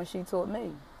was I when she taught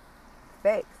me?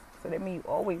 Facts. So that means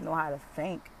you always know how to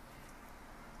think.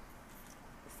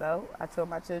 So I taught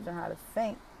my children how to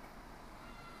think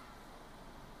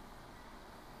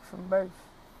from birth.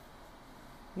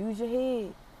 Use your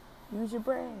head. Use your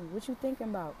brain. What you thinking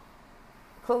about?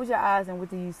 Close your eyes and what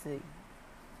do you see?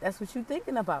 That's what you're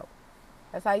thinking about.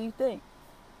 That's how you think.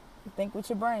 You think with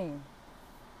your brain.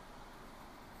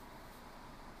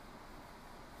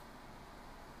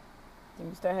 Then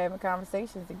you start having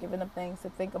conversations and giving them things to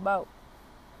think about.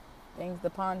 Things to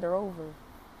ponder over.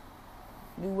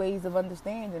 New ways of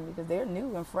understanding because they're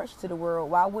new and fresh to the world.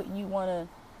 Why wouldn't you want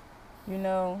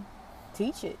to,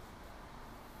 teach it?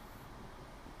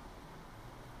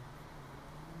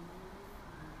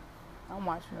 I'm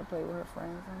watching her play with her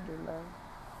friends. Alhamdulillah.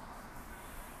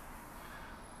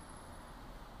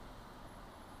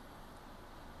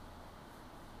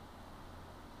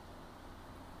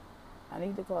 I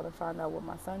need to call to find out what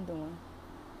my son doing.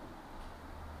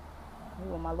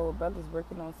 Well, my little brother's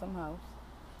working on some house.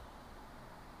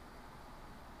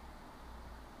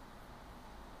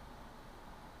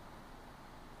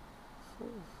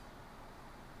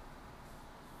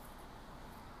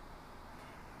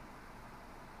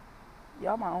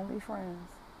 Y'all my only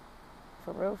friends.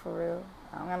 For real, for real.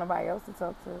 I don't got nobody else to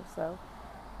talk to. So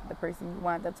the person you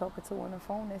wind up talking to on the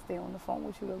phone that stay on the phone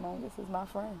with you the longest is my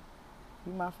friend.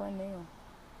 You my friend now.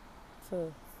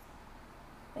 So,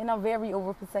 and I'm very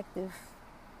overprotective.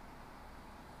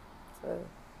 So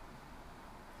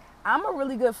I'm a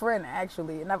really good friend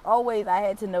actually. And I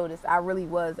had to notice I really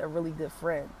was a really good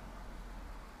friend.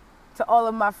 To all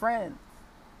of my friends.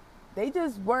 They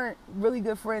just weren't really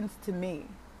good friends to me.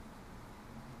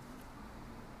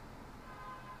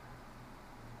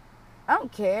 I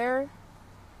don't care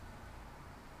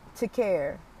to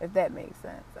care, if that makes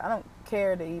sense. I don't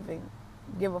care to even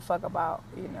give a fuck about,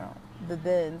 the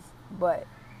thens. But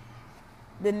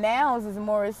the nows is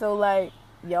more so like,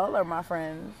 y'all are my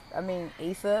friends. I mean,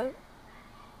 Asa,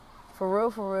 for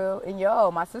real. And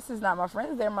y'all, my sisters not my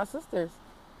friends, they're my sisters.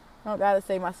 I don't gotta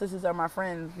say my sisters are my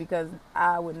friends because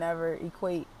I would never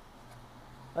equate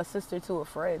a sister to a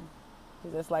friend.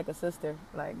 Cause that's like a sister,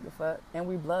 like the fuck. And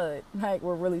we blood, like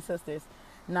we're really sisters,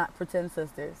 not pretend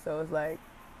sisters. So it's like,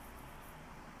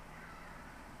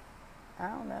 I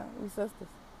don't know, we sisters.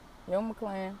 Yo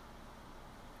McClan,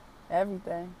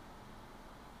 everything.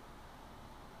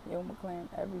 Yo McClan,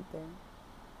 everything.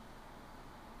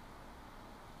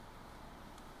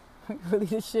 Really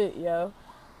the shit, yo.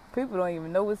 People don't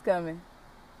even know what's coming.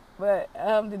 But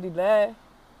alhamdulillah.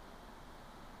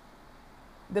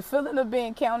 The feeling of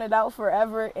being counted out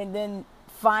forever and then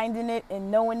finding it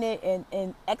and knowing it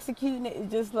and executing it is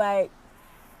just like,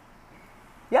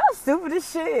 y'all stupid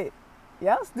as shit.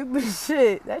 Y'all stupid as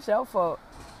shit. That's your fault.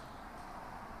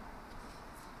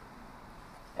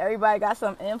 Everybody got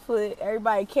some input.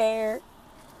 Everybody care.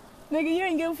 Nigga, you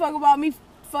ain't give a fuck about me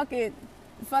fucking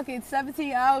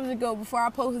 17 hours ago before I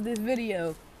posted this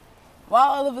video. Why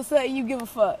all of a sudden you give a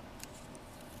fuck?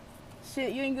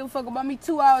 Shit, you ain't give a fuck about me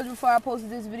 2 hours before I posted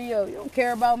this video. You don't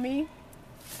care about me. You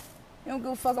don't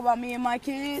give a fuck about me and my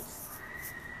kids.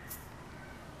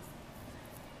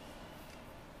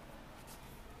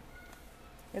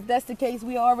 If that's the case,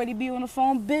 we already be on the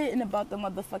phone bitting about the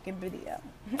motherfucking video.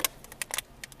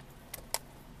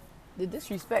 The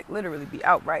disrespect literally be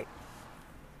outright.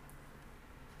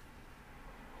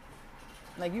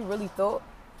 Like, you really thought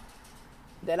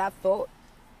that I thought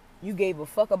you gave a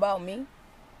fuck about me?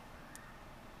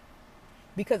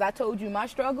 Because I told you my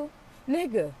struggle?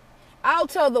 Nigga, I'll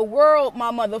tell the world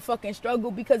my motherfucking struggle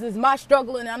because it's my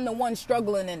struggle and I'm the one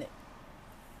struggling in it.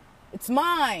 It's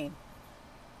mine.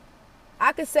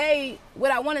 I could say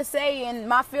what I want to say and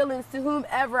my feelings to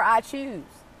whomever I choose.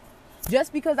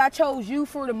 Just because I chose you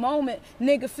for the moment,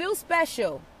 nigga, feel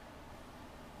special.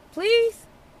 Please?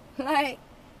 Like,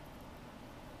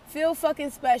 feel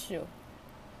fucking special.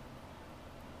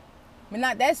 But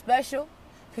not that special.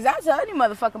 Because I'll tell any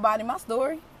motherfucking body my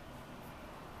story.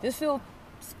 Just feel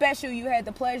special you had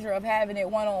the pleasure of having it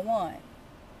one-on-one.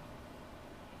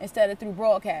 Instead of through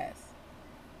broadcast.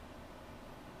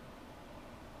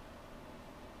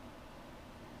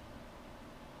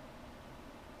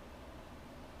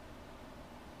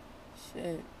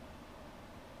 Shit.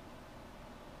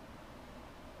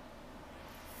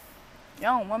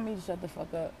 Y'all don't want me to shut the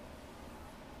fuck up.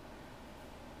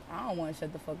 I don't want to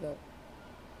shut the fuck up.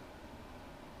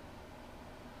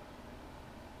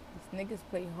 These niggas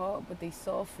play hard, but they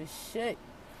soft as shit.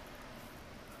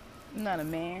 I'm not a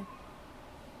man.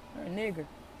 Or a nigger.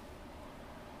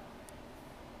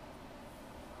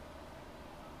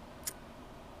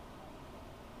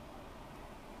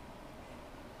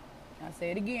 I'll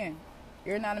say it again.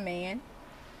 You're not a man.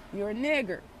 You're a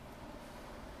nigger.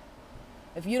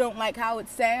 If you don't like how it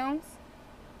sounds,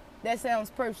 that sounds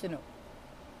personal.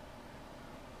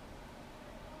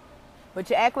 But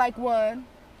you act like one.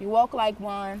 You walk like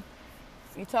one.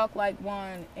 You talk like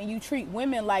one, and you treat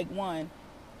women like one.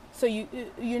 So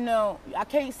you know, I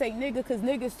can't say nigga because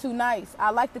nigga's too nice.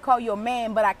 I like to call you a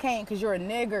man, but I can't because you're a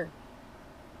nigger.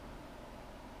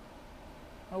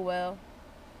 Oh well.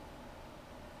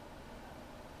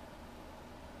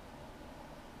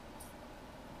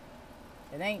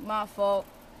 It ain't my fault.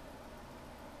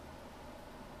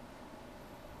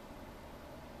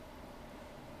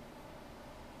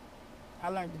 I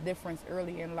learned the difference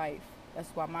early in life. That's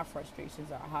why my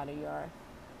frustrations are how they are.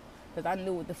 Because I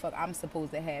knew what the fuck I'm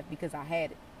supposed to have because I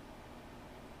had it.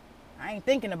 I ain't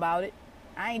thinking about it.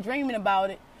 I ain't dreaming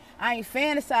about it. I ain't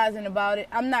fantasizing about it.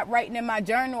 I'm not writing in my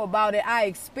journal about it. I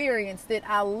experienced it.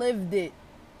 I lived it.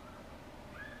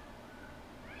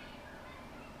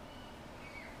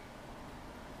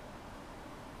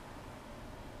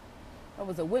 I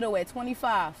was a widow at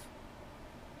 25.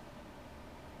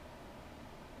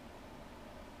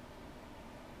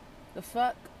 The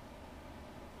fuck?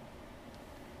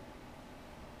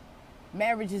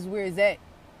 Marriage is where it's at.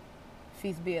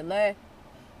 Feast be Allah.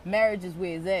 Marriage is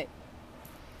where it's at.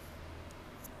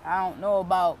 I don't know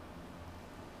about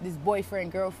this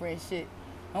boyfriend, girlfriend shit.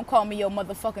 Don't call me your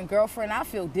motherfucking girlfriend. I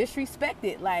feel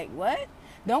disrespected. Like, what?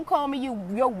 Don't call me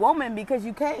your woman because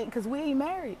you can't, because we ain't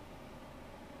married.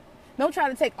 Don't try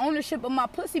to take ownership of my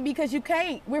pussy because you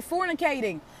can't. We're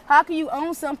fornicating. How can you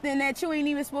own something that you ain't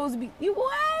even supposed to be? You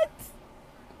what?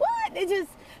 What? It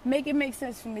just make it make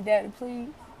sense for me, daddy, please.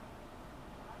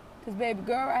 Because baby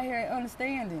girl right here ain't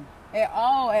understanding. At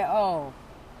all.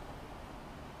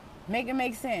 Make it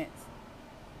make sense.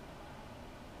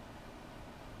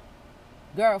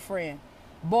 Girlfriend.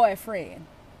 Boyfriend.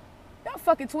 Y'all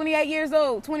fucking 28 years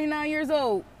old. 29 years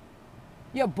old.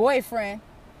 Your boyfriend.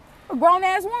 A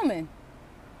grown-ass woman.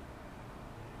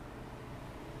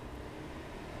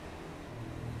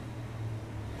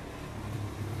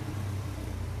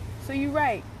 So you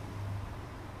right.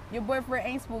 Your boyfriend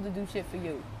ain't supposed to do shit for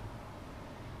you.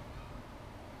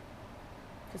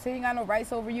 Because he ain't got no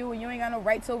rights over you and you ain't got no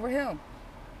rights over him.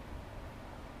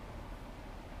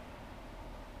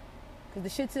 Because the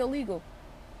shit's illegal.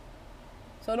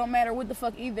 So it don't matter what the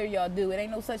fuck either y'all do. It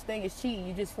ain't no such thing as cheating.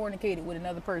 You just fornicated with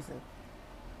another person.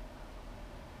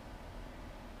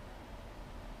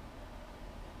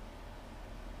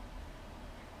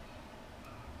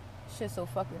 Shit's so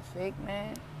fucking fake,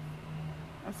 man.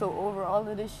 I'm so over all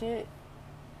of this shit.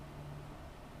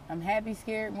 I'm happy,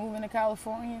 scared, moving to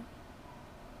California.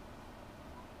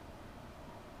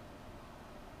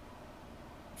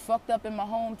 Fucked up in my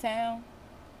hometown.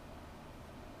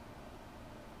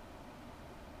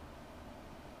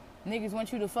 Niggas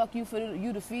want you to fuck you for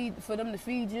them to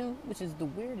feed you, which is the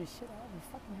weirdest shit I ever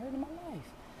fucking heard in my life.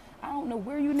 I don't know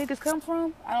where you niggas come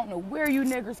from. I don't know where you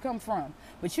niggas come from.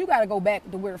 But you gotta go back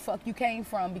to where the fuck you came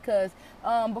from because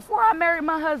before I married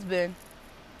my husband,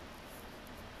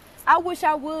 I wish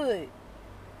I would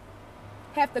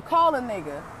have to call a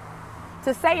nigga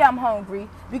to say I'm hungry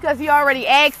because he already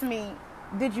asked me,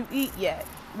 did you eat yet?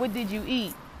 What did you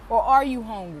eat? Or are you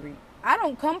hungry? I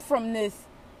don't come from this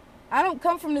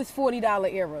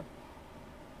 $40 era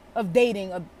of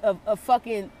dating, of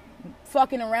fucking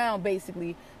around,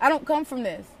 basically. I don't come from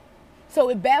this. So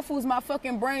it baffles my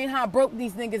fucking brain how broke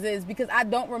these niggas is because I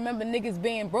don't remember niggas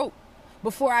being broke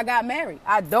before I got married.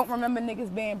 I don't remember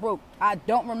niggas being broke. I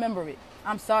don't remember it.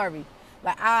 I'm sorry.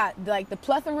 Like the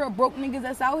plethora of broke niggas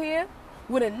that's out here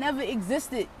would have never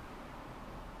existed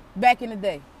back in the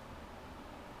day.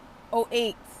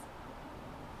 08s.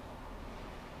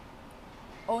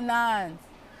 09s.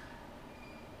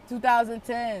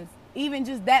 2010s. Even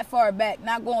just that far back,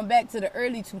 not going back to the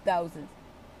early 2000s.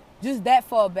 Just that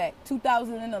far back.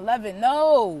 2011.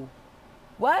 No.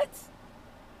 What?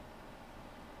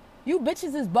 You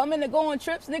bitches is bumming to go on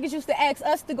trips. Niggas used to ask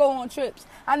us to go on trips.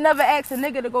 I never asked a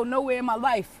nigga to go nowhere in my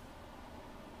life.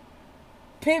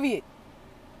 Period.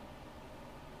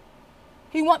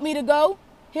 He want me to go,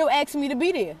 he'll ask me to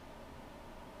be there.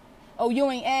 Oh, you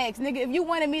ain't asked. Nigga, if you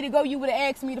wanted me to go, you would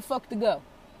have asked me the fuck to go.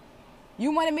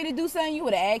 You wanted me to do something, you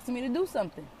would have asked me to do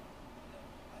something.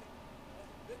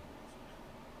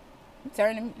 You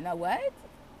turning me? No, what?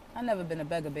 I never been a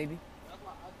beggar, baby.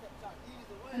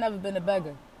 I never been a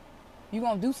beggar. You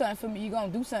gonna do something for me, you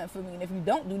gonna do something for me. And if you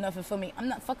don't do nothing for me, I'm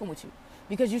not fucking with you.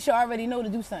 Because you should already know to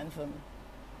do something for me.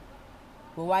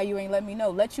 But why you ain't let me know?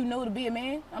 Let you know to be a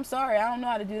man? I'm sorry, I don't know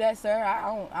how to do that, sir. I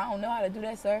don't know how to do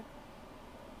that, sir.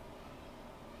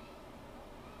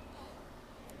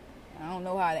 I don't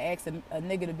know how to ask a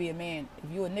nigga to be a man.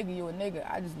 If you a nigga, you a nigga.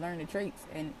 I just learn the traits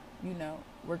and, you know,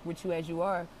 work with you as you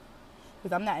are.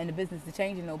 Because I'm not in the business of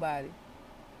changing nobody.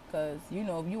 Because, you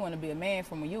know, if you want to be a man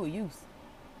from when you a youth.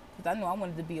 Because I knew I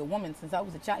wanted to be a woman since I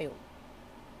was a child.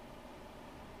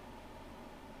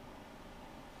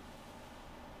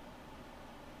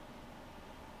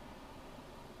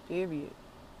 Period.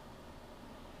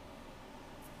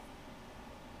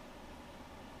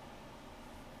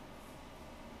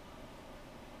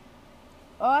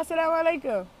 Oh, assalamu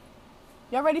alaikum.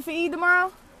 Y'all ready for Eid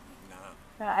tomorrow?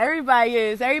 Nah. Everybody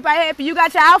is. Everybody happy. You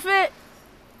got your outfit?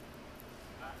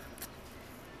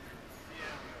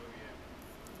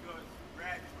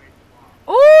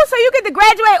 Ooh, so you get to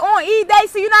graduate on Eid Day,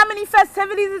 so you know how many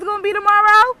festivities it's going to be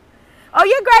tomorrow? Oh,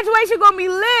 your graduation going to be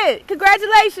lit.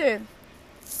 Congratulations.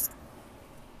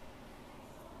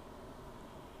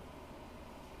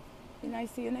 Be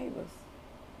nice to your neighbors.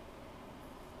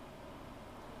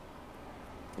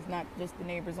 It's not just the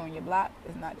neighbors on your block.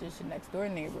 It's not just your next door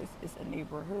neighbors. It's a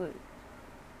neighborhood.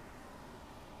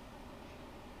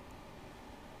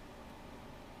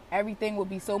 Everything would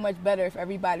be so much better if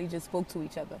everybody just spoke to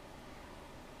each other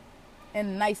in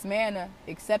a nice manner,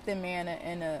 accepting manner,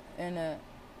 in a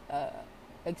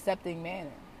accepting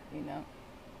manner, you know.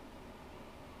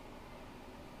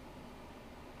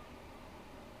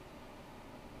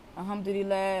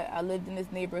 Alhamdulillah, I lived in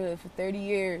this neighborhood for 30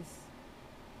 years.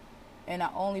 And I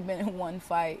only been in one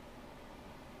fight.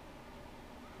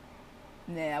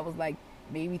 Yeah, I was like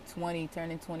maybe 20,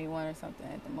 turning 21 or something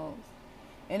at the most.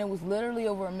 And it was literally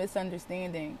over a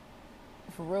misunderstanding.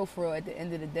 For real, at the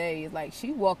end of the day. It's like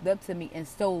she walked up to me and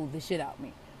stole the shit out of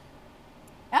me.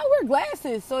 I wear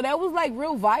glasses, so that was like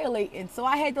real violating. So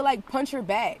I had to like punch her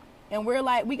back. And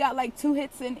we got like 2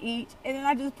 hits in each. And then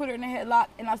I just put her in a headlock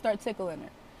and I start tickling her.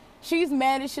 She's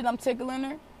mad as shit I'm tickling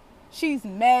her. She's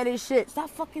mad as shit. Stop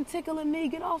fucking tickling me.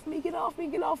 Get off me. Get off me.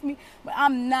 Get off me. But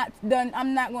I'm not done.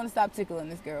 I'm not going to stop tickling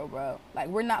this girl, bro. Like,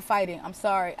 we're not fighting. I'm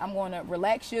sorry. I'm going to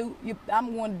relax you.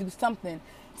 I'm going to do something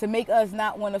to make us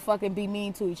not want to fucking be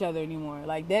mean to each other anymore.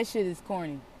 Like, that shit is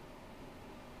corny.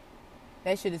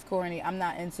 That shit is corny. I'm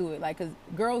not into it. Like, because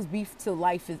girls' beef to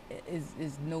life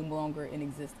is no longer in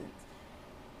existence.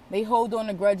 They hold on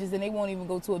to grudges and they won't even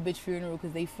go to a bitch funeral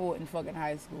because they fought in fucking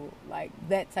high school. Like,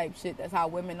 that type shit. That's how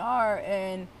women are.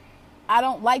 And I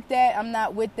don't like that. I'm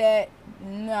not with that.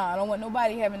 No, I don't want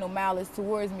nobody having no malice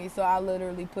towards me. So I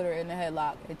literally put her in a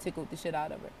headlock and tickled the shit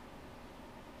out of her.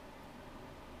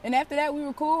 And after that, we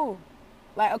were cool.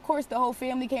 Like, of course, the whole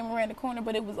family came around the corner,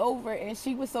 but it was over. And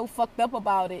she was so fucked up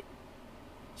about it.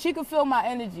 She could feel my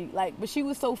energy. Like, but she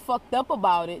was so fucked up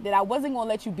about it that I wasn't going to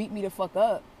let you beat me the fuck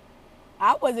up.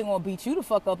 I wasn't going to beat you the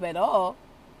fuck up at all.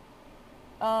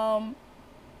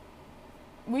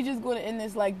 We just going to end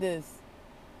this like this.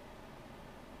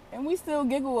 And we still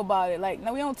giggle about it. Like,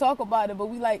 no, we don't talk about it, but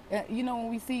we like, you know, when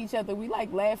we see each other, we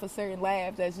like laugh a certain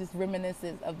laugh that's just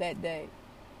reminiscent of that day.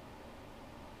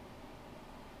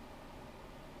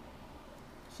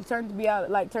 She turned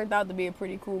out to be a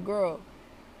pretty cool girl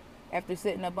after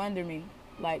sitting up under me.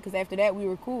 Like, because after that, we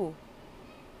were cool.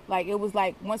 Like, it was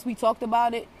like, once we talked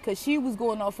about it, because she was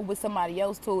going off of what somebody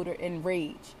else told her in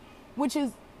rage, which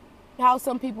is how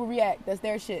some people react. That's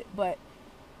their shit. But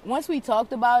once we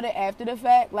talked about it after the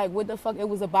fact, like, what the fuck it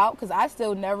was about, because I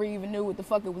still never even knew what the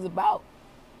fuck it was about,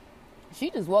 she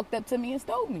just walked up to me and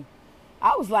stole me.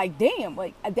 I was like, damn,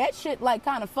 like, that shit, like,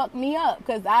 kind of fucked me up,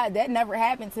 because that never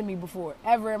happened to me before,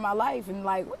 ever in my life. And,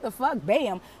 like, what the fuck?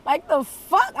 Bam. Like, the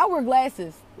fuck? I wear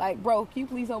glasses. Like, bro, can you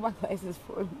please hold my glasses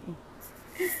for me?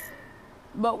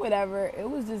 But whatever, it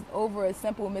was just over a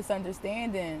simple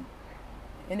misunderstanding,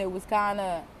 and it was kind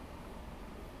of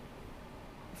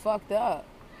fucked up,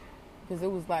 because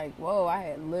it was like, whoa, I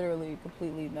had literally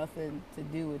completely nothing to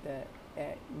do with that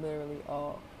at literally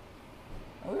all.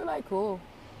 And we were like, cool.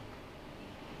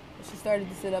 She started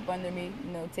to sit up under me,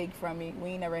 you know, take from me. We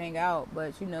ain't never hang out,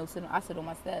 but you know, I sit on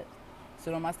my steps.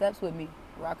 Sit on my steps with me,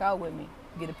 rock out with me,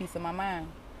 get a piece of my mind.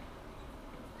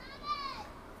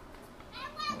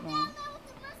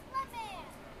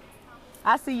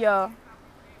 I see y'all,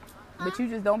 but you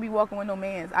just don't be walking with no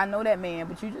mans. I know that man,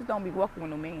 but you just don't be walking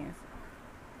with no mans,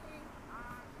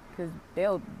 cause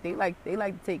they like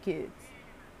to take kids.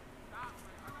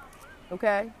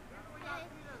 Okay,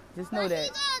 just know that. He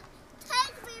didn't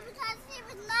take me because he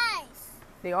was nice.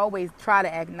 They always try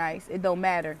to act nice. It don't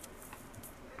matter.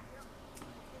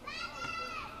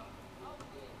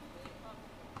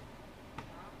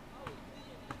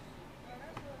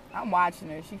 I'm watching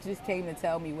her. She just came to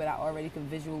tell me what I already could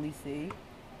visually see.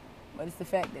 But it's the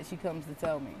fact that she comes to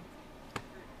tell me.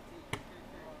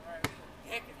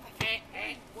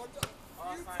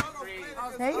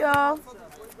 Hey, y'all.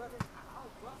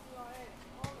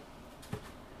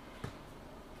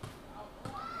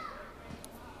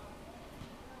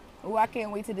 Oh, I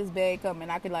can't wait till this bag come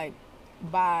and I could, like,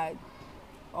 buy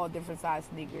all different size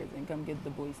sneakers and come get the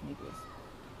boy sneakers.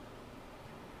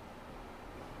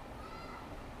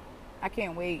 I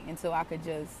can't wait until I could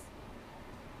just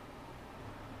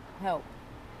help.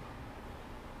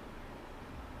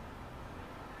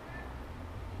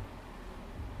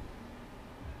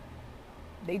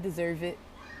 They deserve it.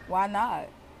 Why not?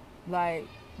 Like,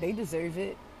 they deserve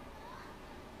it.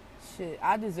 Shit,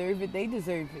 I deserve it. They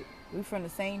deserve it. We from the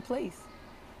same place.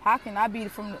 How can I be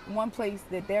from one place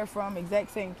that they're from,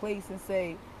 exact same place, and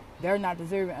say they're not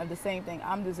deserving of the same thing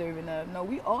I'm deserving of? No,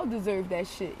 we all deserve that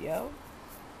shit, yo.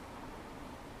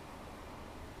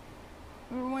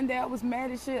 Remember one day I was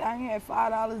mad as shit. I ain't had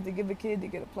 $5 to give a kid to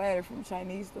get a platter from a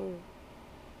Chinese store.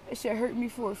 That shit hurt me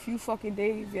for a few fucking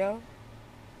days, yo.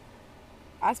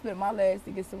 I spent my last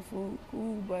to get some food,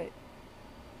 cool, but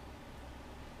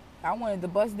I wanted to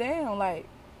bust down. Like,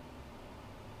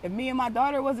 if me and my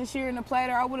daughter wasn't sharing the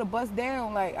platter, I would have bust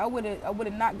down. Like, I would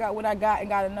have not got what I got and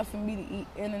got enough for me to eat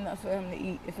and enough for him to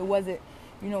eat. If it wasn't,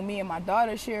 me and my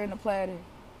daughter sharing the platter.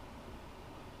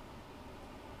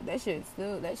 That shit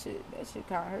kind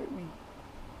of hurt me.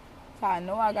 So I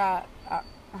know I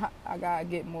gotta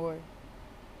get more.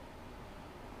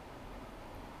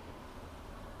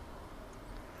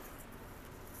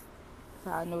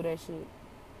 So I know that shit.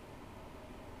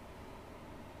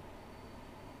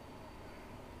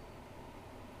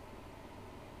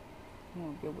 I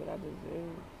don't get what I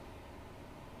deserve.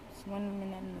 Swimming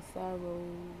in the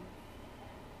sorrows.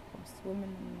 I'm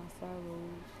swimming in my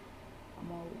sorrows. I'm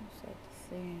always at the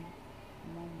sand.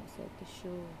 I'm almost at the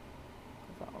shore.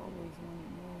 'Cause I always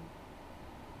wanted more.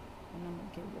 And I'm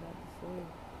gonna get what I deserve.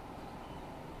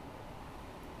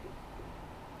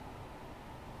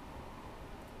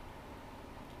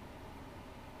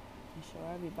 And show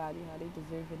everybody how they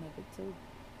deserving of it too.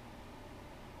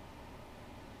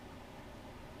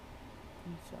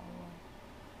 Inshallah.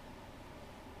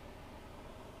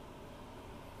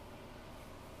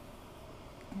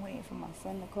 I'm waiting for my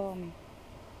son to call me.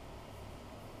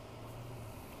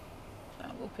 So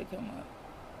I'll go pick him up.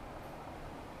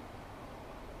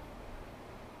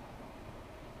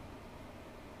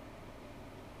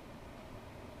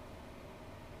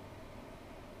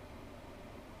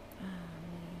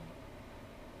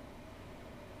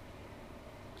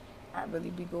 I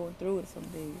really be going through it some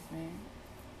days, man.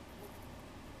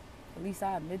 At least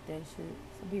I admit that shit.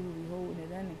 Some people be holding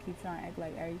it in and keep trying to act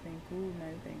like everything cool and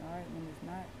everything alright when it's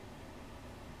not.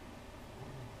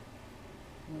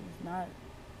 When it's not.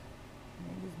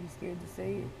 They just be scared to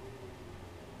say it.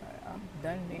 I'm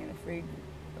done being afraid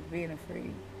of being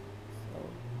afraid. So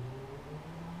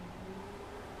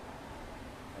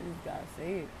I just gotta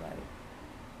say it, like.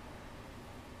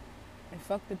 And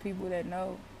fuck the people that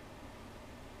know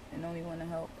and only want to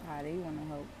help how they want to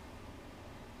help.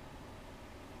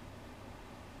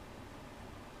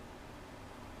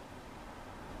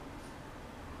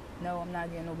 No, I'm not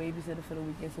getting no babysitter for the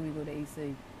weekend, so we go to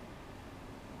AC.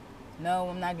 No,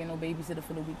 I'm not getting no babysitter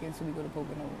for the weekend, so we go to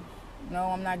Poconos.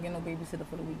 No, I'm not getting no babysitter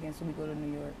for the weekend, so we go to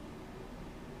New York.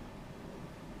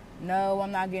 No,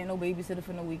 I'm not getting no babysitter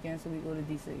for no weekend, so we go to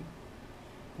DC.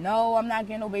 No, I'm not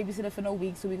getting no babysitter for no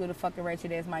week, so we go to fucking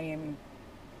ratchet ass Miami.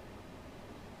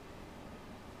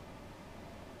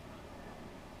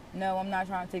 No, I'm not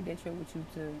trying to take that trip with you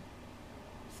to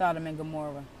Sodom and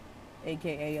Gomorrah,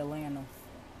 a.k.a. Atlanta.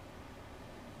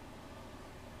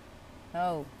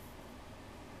 No.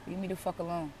 Leave me the fuck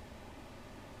alone.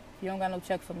 If you don't got no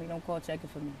check for me, don't call checking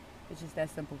for me. It's just that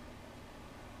simple.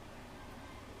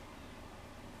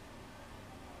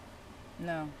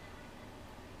 No.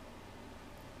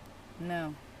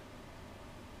 No.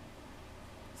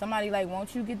 Somebody like,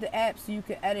 won't you get the app so you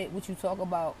can edit what you talk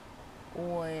about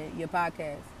on your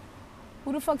podcast?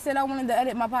 Who the fuck said I wanted to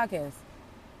edit my podcast?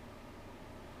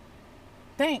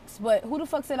 Thanks, but who the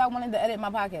fuck said I wanted to edit my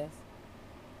podcast?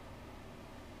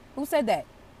 Who said that?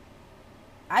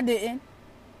 I didn't.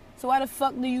 So why the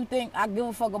fuck do you think I give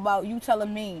a fuck about you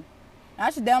telling me I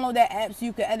should download that app so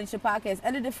you can edit your podcast?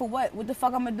 Edit it for what? What the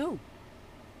fuck I'm gonna do?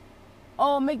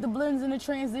 Oh, make the blends and the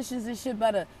transitions and shit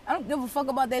better. I don't give a fuck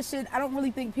about that shit. I don't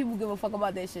really think people give a fuck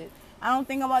about that shit. I don't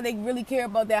think they really care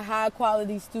about that high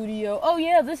quality studio. Oh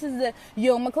yeah, this is the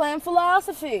Yo McClan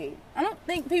philosophy. I don't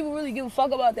think people really give a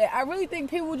fuck about that. I really think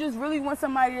people just really want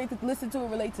somebody they could listen to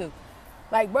and relate to.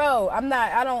 Like, bro, I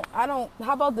don't,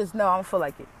 how about this? No, I don't feel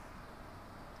like it.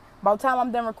 By the time I'm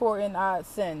done recording, I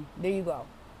send. There you go.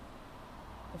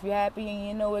 If you're happy and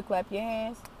you know it, clap your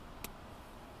hands.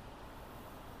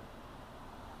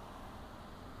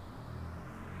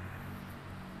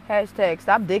 Hashtag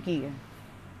stop dick eating.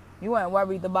 You weren't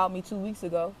worried about me 2 weeks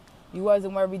ago. You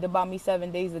wasn't worried about me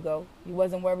 7 days ago. You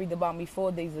wasn't worried about me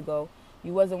 4 days ago.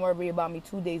 You wasn't worried about me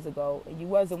 2 days ago. And you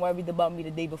wasn't worried about me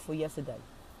the day before yesterday.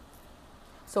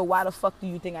 So why the fuck do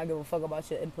you think I give a fuck about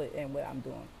your input and what I'm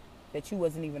doing? That you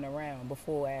wasn't even around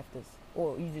before or after?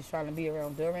 Or you just trying to be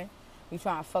around during? You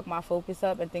trying to fuck my focus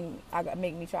up and think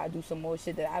make me try to do some more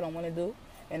shit that I don't want to do?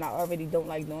 And I already don't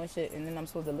like doing shit, and then I'm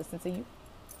supposed to listen to you?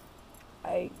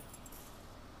 Like,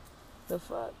 the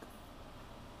fuck?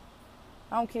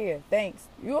 I don't care. Thanks.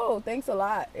 Yo, thanks a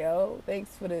lot, yo.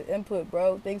 Thanks for the input,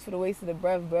 bro. Thanks for the waste of the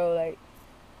breath, bro. Like,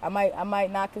 I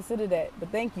might not consider that, but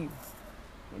thank you.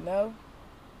 You know?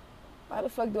 Why the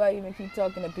fuck do I even keep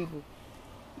talking to people?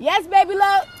 Yes, baby,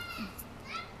 look.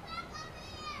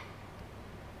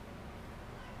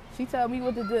 She told me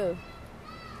what to do.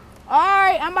 All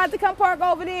right, I'm about to come park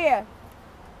over there.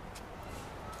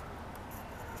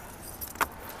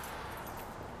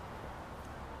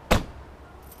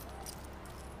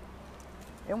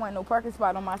 There wasn't no parking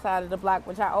spot on my side of the block,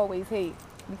 which I always hate.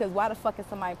 Because why the fuck is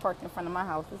somebody parked in front of my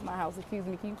house? This is my house. Excuse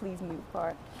me, can you please move the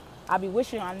car? I be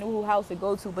wishing I knew who house to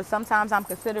go to, but sometimes I'm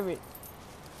considerate.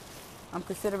 I'm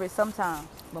considerate sometimes.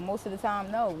 But most of the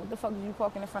time, no. What the fuck is you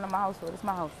parking in front of my house for? It's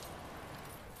my house.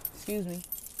 Excuse me.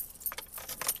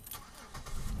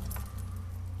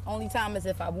 Only time is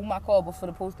if I move my car before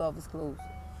the post office closed.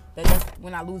 That's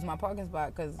when I lose my parking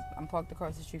spot because I'm parked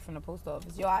across the street from the post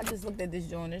office. Yo, I just looked at this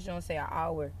joint. This joint say an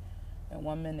hour and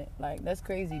 1 minute. Like, that's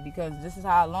crazy because this is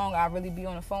how long I really be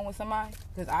on the phone with somebody.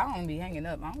 Because I don't be hanging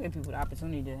up. I don't give people the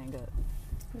opportunity to hang up.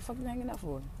 What the fuck you hanging up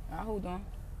for? I'll hold on.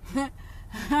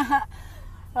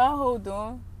 I'll hold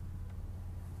on.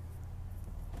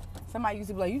 Somebody used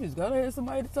to be like, you just gotta have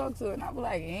somebody to talk to. And I be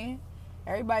like,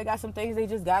 everybody got some things they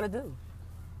just gotta do.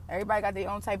 Everybody got their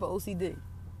own type of OCD.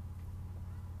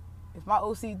 If my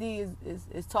OCD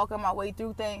is talking my way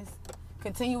through things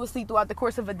continuously throughout the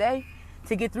course of a day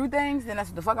to get through things, then that's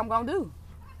what the fuck I'm gonna do.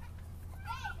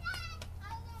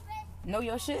 Know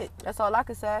your shit. That's all I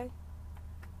can say.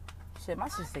 Shit, my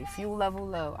shit say fuel level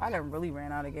low. I done really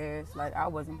ran out of gas. Like, I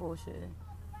wasn't bullshitting.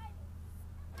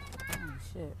 Oh,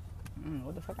 shit.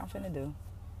 What the fuck I'm finna do?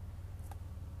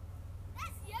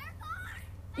 That's your car?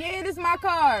 Yeah, this is my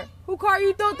car. Who car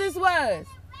you thought this was?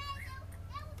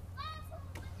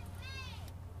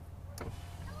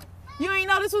 You ain't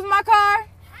know this was my car?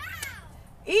 How?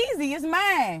 Easy, it's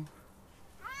mine.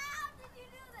 How did you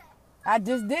do that? I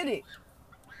just did it.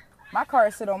 My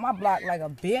car sit on my block like a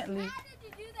Bentley. How did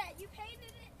you do that? You painted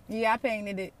it? Yeah, I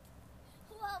painted it.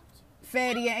 Who helped you?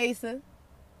 Fatty and Asa.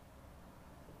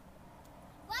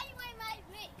 Why you ain't made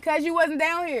me? Because you wasn't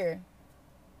down here.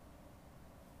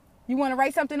 You want to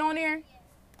write something on there?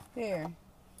 Here.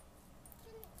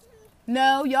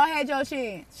 No, y'all had your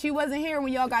chance. She wasn't here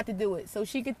when y'all got to do it, so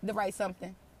she could write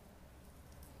something.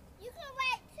 You can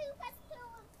write 2 + 2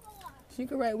 is 4. She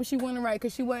could write what she want to write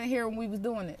because she wasn't here when we was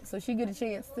doing it, so she get a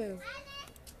chance too.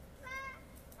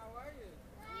 How are you?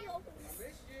 Let me open I this.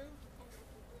 missed you.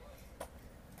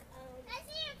 I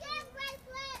see your cat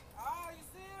bracelet. Oh, you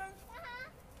see him? Uh-huh.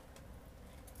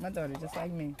 My daughter just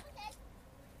like me. Okay.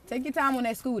 Take your time on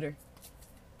that scooter.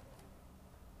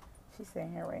 She's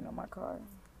sitting here waiting on my car.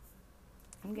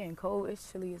 I'm getting cold.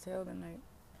 It's chilly as hell tonight.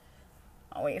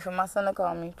 I'm waiting for my son to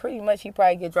call me. Pretty much he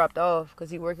probably get dropped off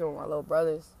because he working with my little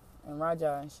brothers and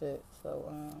Raja and shit. So,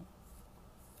 Can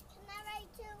I write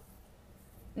 2?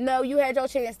 no, you had your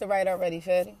chance to write already,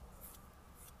 Fatty.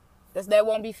 That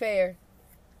won't be fair.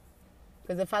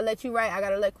 Because if I let you write, I got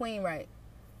to let Queen write.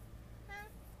 Huh?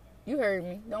 You heard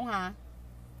me. Don't hide.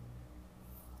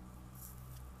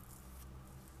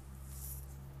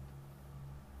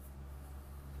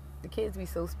 The kids be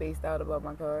so spaced out about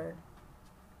my car.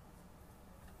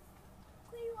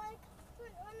 Who you want to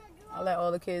put on the drawer? I let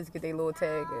all the kids get their little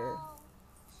tag. Or Oh,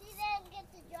 she didn't get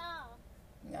the job.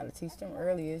 you gotta teach them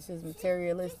early. It's just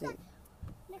materialistic.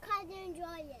 Nicole didn't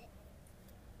enjoy it.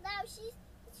 No, I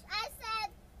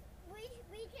said we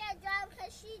can't drive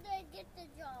because she didn't get the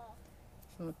job.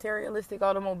 It's a materialistic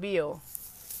automobile.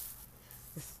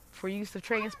 It's for use of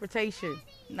transportation,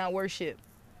 not worship,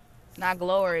 not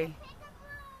glory,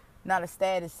 not a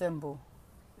status symbol.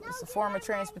 It's a form of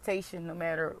transportation no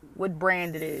matter what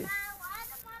brand it is.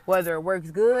 Whether it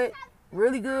works good,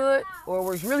 really good, or it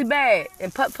works really bad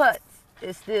and putt-putts,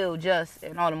 it's still just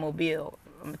an automobile,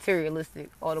 a materialistic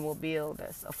automobile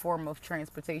that's a form of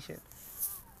transportation.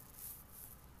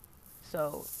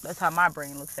 So that's how my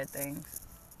brain looks at things.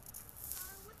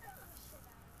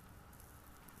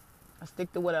 I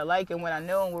stick to what I like and what I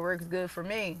know and what works good for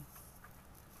me.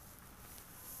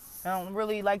 I don't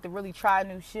really like to really try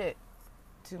new shit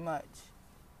too much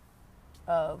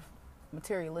of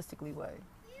materialistically way.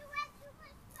 You went to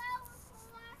Mexico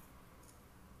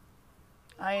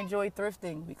I enjoy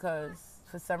thrifting because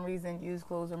for some reason used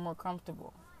clothes are more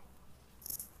comfortable.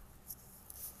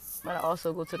 But I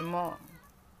also go to the mall.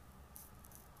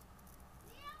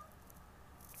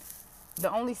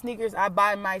 The only sneakers I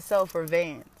buy myself are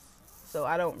Vans. So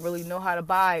I don't really know how to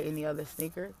buy any other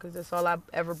sneaker because that's all I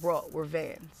ever brought were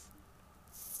Vans.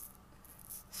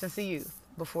 Since the youth,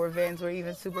 before Vans were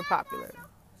even super popular.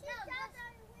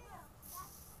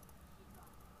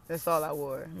 That's all I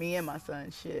wore. Me and my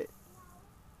son, shit.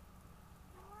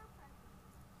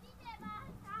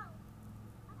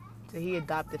 So he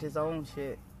adopted his own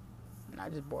shit. And I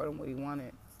just bought him what he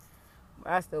wanted.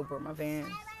 But I still brought my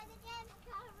Vans.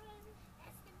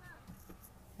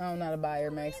 I don't know how to buy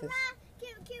Air Maxes.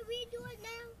 Can we do it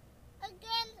now?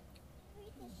 Again, we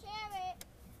can share it.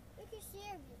 We can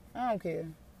share it. I don't care.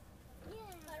 Yeah.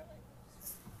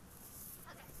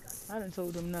 I done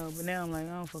told them no, but now I'm like,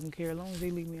 I don't fucking care as long as they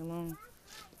leave me alone.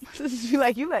 She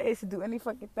like, you let Ace do any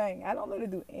fucking thing. I don't let her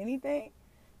do anything,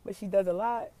 but she does a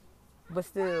lot. But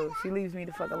still, she leaves me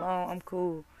the fuck alone. I'm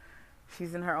cool.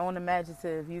 She's in her own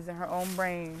imaginative, using her own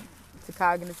brain to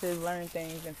cognitive learn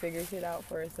things and figure shit out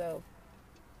for herself.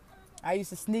 I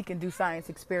used to sneak and do science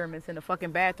experiments in the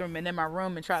fucking bathroom and in my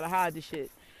room and try to hide the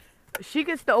shit. She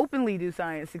gets to openly do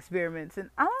science experiments, and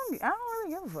I don't really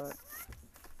give a fuck.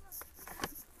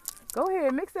 Go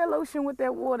ahead, mix that lotion with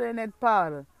that water and that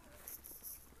powder.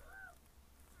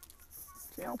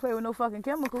 She don't play with no fucking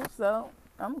chemicals, so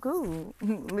I'm cool.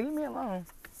 Leave me alone.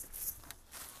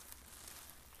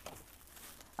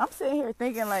 I'm sitting here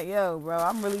thinking like, yo, bro,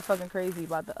 I'm really fucking crazy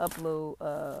about to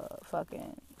upload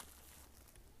fucking,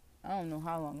 I don't know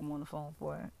how long I'm on the phone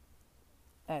for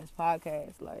as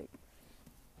podcast. Like,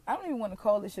 I don't even want to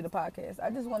call this shit a podcast.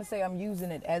 I just want to say I'm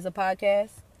using it as a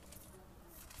podcast.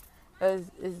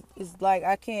 It's like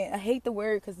I hate the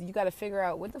word because you got to figure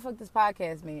out what the fuck this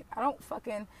podcast mean. I don't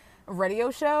fucking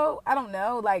radio show. I don't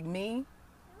know, like me.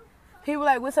 People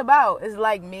like, what's about? It's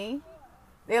like me.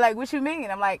 They like, what you mean?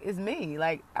 I'm like, it's me.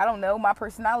 Like, I don't know, my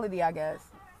personality, I guess.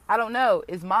 I don't know.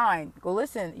 It's mine. Go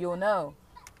listen. You'll know.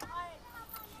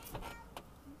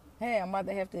 Hey, I'm about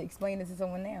to have to explain this to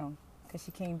someone now because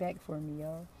she came back for me,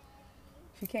 y'all.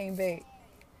 She came back.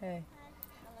 Hey.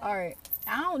 All right.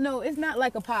 I don't know. It's not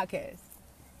like a podcast.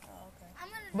 Oh,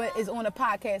 okay. But it's on a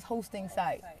podcast hosting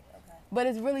site. Okay. But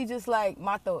it's really just like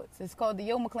my thoughts. It's called the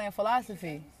Yo McClan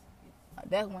Philosophy.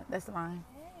 That one. That's mine.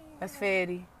 That's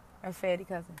Fetty. That's Fetty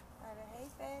cousin. Hey,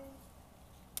 Fetty.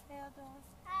 How y'all doing?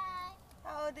 Hi.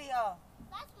 How old are y'all?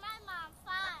 That's my mom.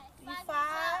 5. You 5?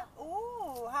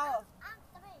 Ooh, how? I'm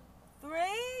 3. 3?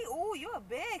 Ooh, you a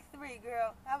big 3,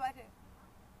 girl. How about you?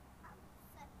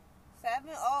 7?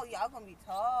 Oh, y'all gonna be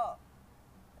tall.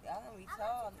 Y'all gonna be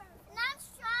tall. And I'm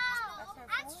strong.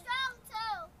 I'm strong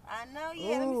too. I know,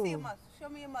 yeah. Let me see your Ooh. muscle. Show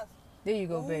me your muscle. There you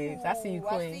go, babes. I see you, Ooh,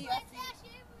 I queen. see you.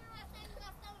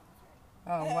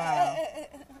 Oh, wow.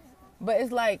 But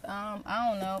it's like, I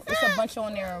don't know. It's a bunch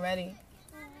on there already.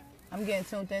 I'm getting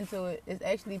tuned into it. It's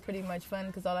actually pretty much fun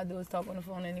because all I do is talk on the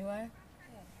phone anyway.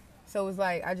 So it's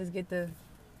like I just get to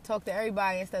talk to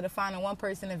everybody instead of finding one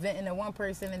person and venting to one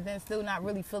person and then still not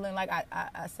really feeling like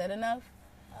I said enough.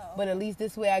 Oh, But at least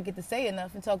this way I get to say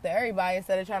enough and talk to everybody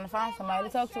instead of trying to find somebody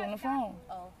to talk to on the phone.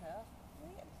 oh, okay.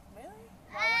 Really?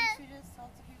 Why wouldn't you just talk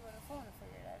to people on the phone and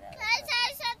figure that out? Can I tell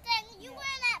you something? You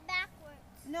wearing that backwards.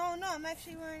 No, I'm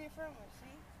actually wearing it frontwards.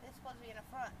 See? It's supposed to be in the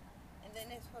front, and then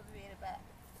it's supposed to be in the back.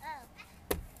 Oh.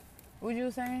 What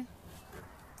you saying?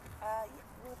 Yeah.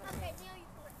 What was I Okay, saying? deal you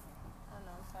for it. I don't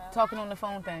know. Sorry. Talking on the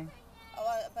phone thing. Oh,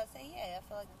 I was about to say, yeah. I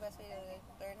feel like the best way to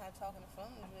learn how to talk on the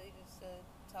phone is really just to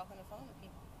talk on the phone to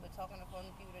people. But talk on the phone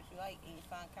to people that you like and you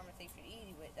find conversation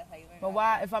easy with. That's how you learn. But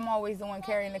why, if I'm always the one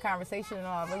carrying the conversation and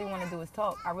all I really want to do is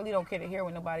talk, I really don't care to hear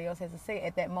what nobody else has to say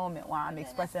at that moment while I'm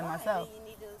expressing myself. You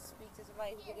need to speak to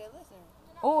somebody who's a good listener.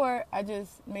 Or I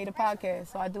just made a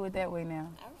podcast, so I do it that way now.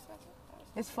 I respect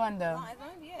it. It's fun though. As long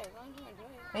as you enjoy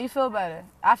it. And you feel better.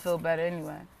 I feel better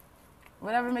anyway.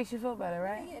 Whatever makes you feel better,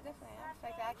 right? Yeah, definitely. I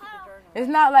respect that. I keep a journal. It's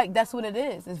not like that's what it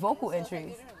is. It's vocal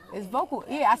entries. It's vocal.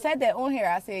 Yeah, I said that on here.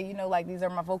 I said, like these are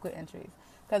my vocal entries.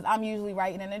 Because I'm usually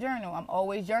writing in a journal. I'm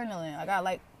always journaling. I got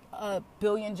like a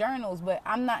billion journals, but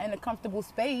I'm not in a comfortable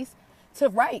space to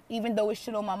write, even though it's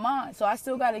shit on my mind. So I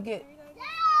still got to get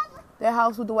that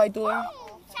house with the white door.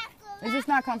 It's just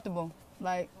not comfortable.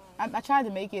 Like, I tried to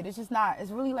make it. It's just not.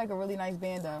 It's really like a really nice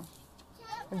band, though.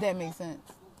 If that makes sense.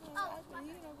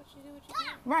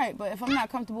 Right, but if I'm not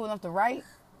comfortable enough to write,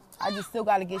 I just still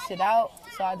got to get shit out.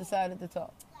 So I decided to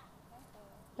talk.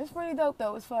 It's pretty dope,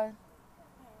 though. It's fun.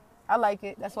 I like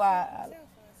it. That's why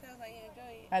Sounds like you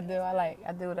enjoy it. I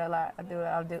do it a lot. I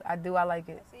like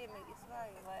it. I see it make you smile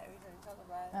a lot every time you talk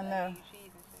about it. I know. You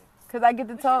cheese and Cause I get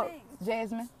to What's your talk. name?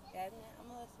 Jasmine. Jasmine, I'm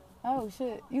Melissa. Oh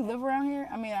shit, you live around here?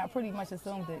 I mean, I pretty much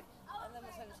assumed it. I live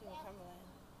in 17 Cumberland.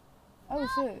 Oh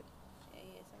shit, Yeah,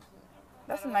 17 Cumberland.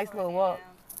 that's a nice little walk.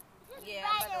 Yeah,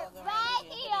 I'm about to go around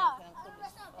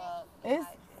here. It's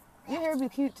your hair be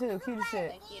cute too, cute as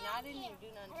shit. Thank you. No, I didn't even do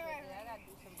nothing to it. I gotta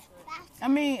do some shit. I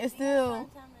mean, it's still. Time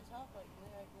to talk, like,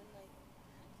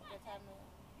 when good time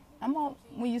to... I'm all,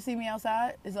 when you see me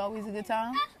outside, it's always a good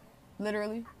time.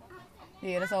 Literally.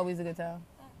 Yeah, that's always a good time.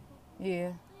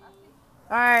 Yeah.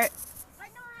 All right.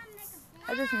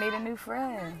 I just made a new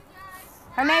friend.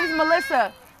 Her name's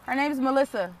Melissa. Her name's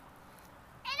Melissa. And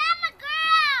I'm a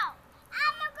girl.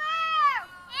 I'm a girl.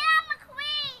 And I'm a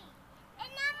queen.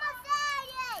 And I'm a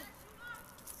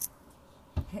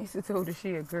stallion. He used to told her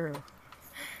she a girl.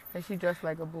 And she dressed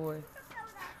like a boy.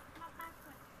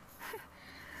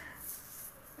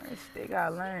 They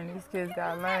gotta learn. These kids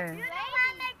gotta learn.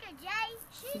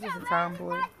 She's just a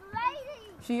tomboy.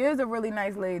 She is a really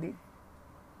nice lady.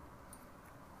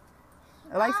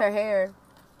 I liked her hair.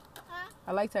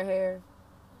 I liked her hair.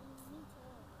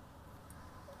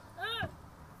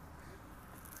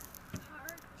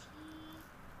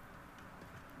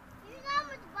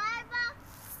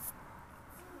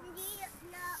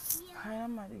 Alright,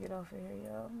 I'm about to get off of here,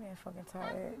 yo. I'm getting fucking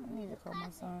tired. I need to call my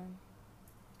son.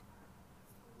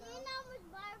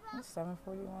 It's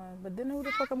 7:41. But then who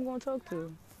the fuck I'm gonna talk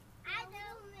to?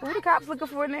 Who the cops looking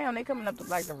for now? They coming up to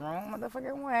like the wrong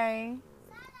motherfucking way.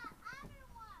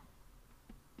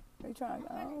 They trying to,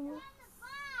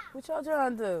 what y'all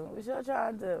trying to do? What y'all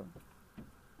trying to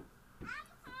do?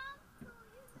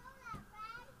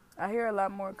 I hear a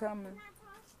lot more coming.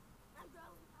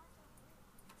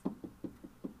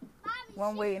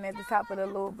 One waiting at the top of the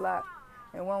little block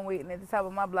and one waiting at the top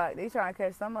of my block. They trying to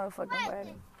catch some motherfucking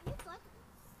body.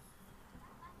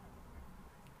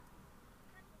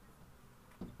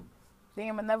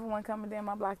 Damn, another one coming down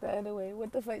my block the other way.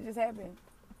 What the fuck just happened?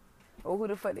 Or who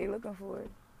the fuck they looking for?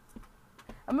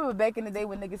 I remember back in the day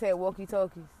when niggas had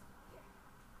walkie-talkies.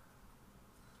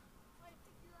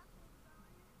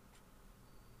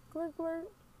 Click, click.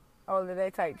 All of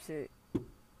that type shit.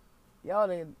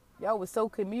 Y'all was so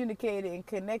communicated and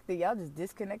connected. Y'all just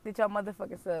disconnected y'all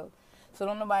motherfucking self. So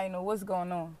don't nobody know what's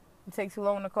going on. It takes too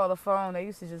long to call the phone. They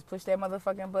used to just push that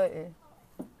motherfucking button.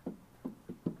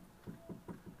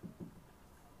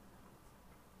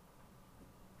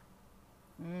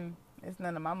 It's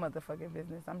none of my motherfucking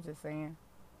business. I'm just saying.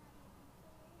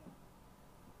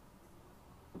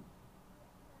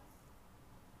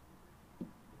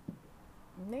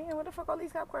 Man, where the fuck all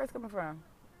these cop cars coming from?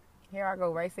 Here I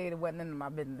go, right? Say it wasn't none of my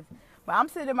business. But I'm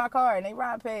sitting in my car and they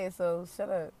ride past, so shut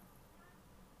up.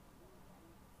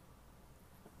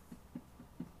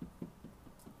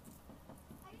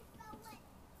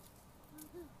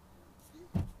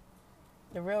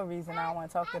 The real reason I don't want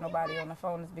to talk to nobody on the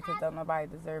phone is because don't nobody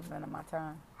deserves none of my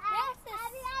time.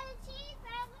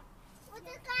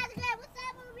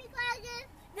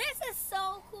 This is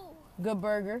so cool. Good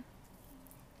Burger.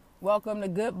 Welcome to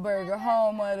Good Burger,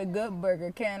 home of the Good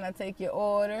Burger. Can I take your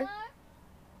order?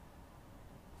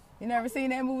 You never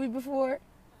seen that movie before?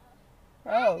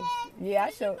 Oh, yeah,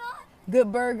 I showed.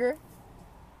 Good Burger.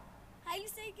 How you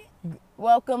say it?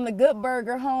 Welcome to Good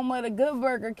Burger, home of the Good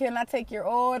Burger. Can I take your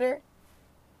order?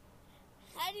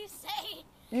 How do you say it?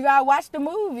 You gotta watch the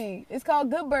movie. It's called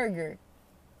Good Burger.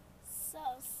 So,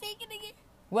 sing it again.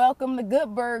 Welcome to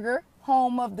Good Burger,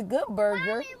 home of the Good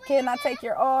Burger. Can I take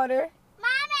your order?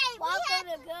 Mommy,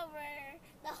 welcome to Good Burger,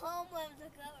 the home of the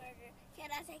Good Burger. Can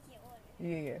I take your order?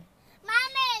 Yeah.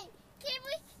 Mommy, can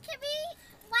we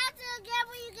watch it again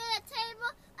when you get a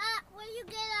table? When you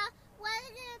get a what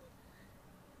again?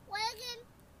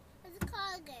 What's it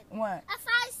called again? What? A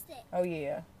fire stick. Oh,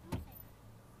 yeah.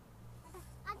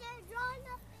 I didn't draw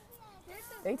nothing.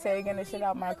 They taking this shit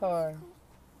out my car.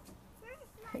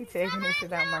 They taking this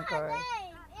shit out my car.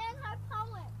 And her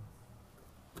poem.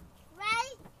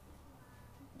 Right?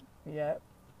 Yep.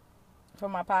 For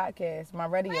my podcast, my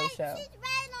radio show. She's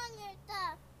writing on your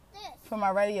stuff. This. For my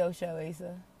radio show,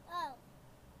 Asa. Oh.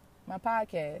 My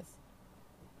podcast.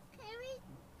 Can we?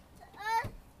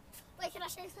 Wait, can I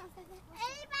say something?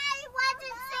 Anybody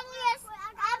wasn't singing?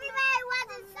 Everybody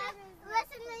wasn't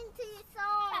listening to your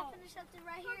song. I'm gonna something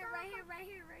right here.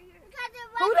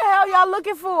 Who the hell y'all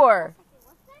looking for?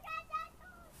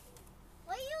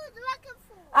 What are you looking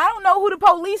for? I don't know who the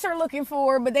police are looking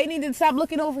for, but they need to stop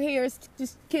looking over here. It's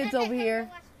just kids over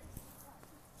here.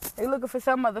 They looking for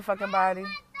some motherfucking body. I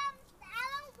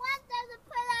don't want them to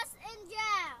put us in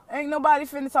jail. Ain't nobody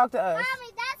finna talk to us.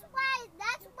 Mommy, that's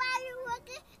why you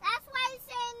looking. That's why you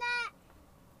saying that.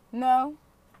 No.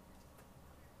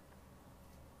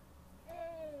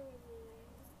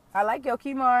 I like your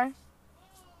Kimar.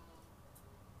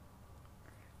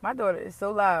 My daughter is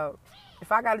so loud.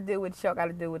 If I gotta deal with it, y'all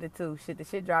gotta deal with it too. Shit, the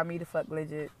shit drive me the fuck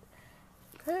legit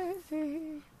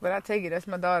crazy. But I take it, that's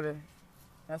my daughter.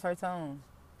 That's her tone.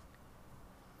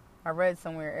 I read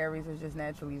somewhere Aries are just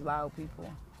naturally loud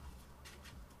people.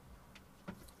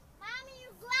 Mommy, you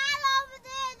glad over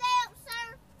there they don't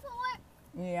serve pork?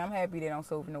 Yeah, I'm happy they don't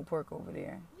serve no pork over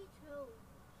there. Me too.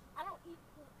 I don't eat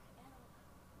pork at all.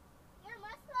 You're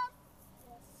Muslim?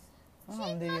 Yes.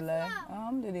 Alhamdulillah.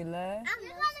 Alhamdulillah.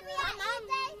 You're gonna be on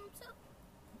Eid too.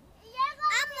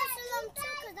 I'm Muslim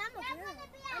too because I'm a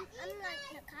girl. I'm like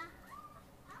Nakah.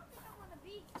 I don't think I want to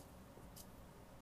be.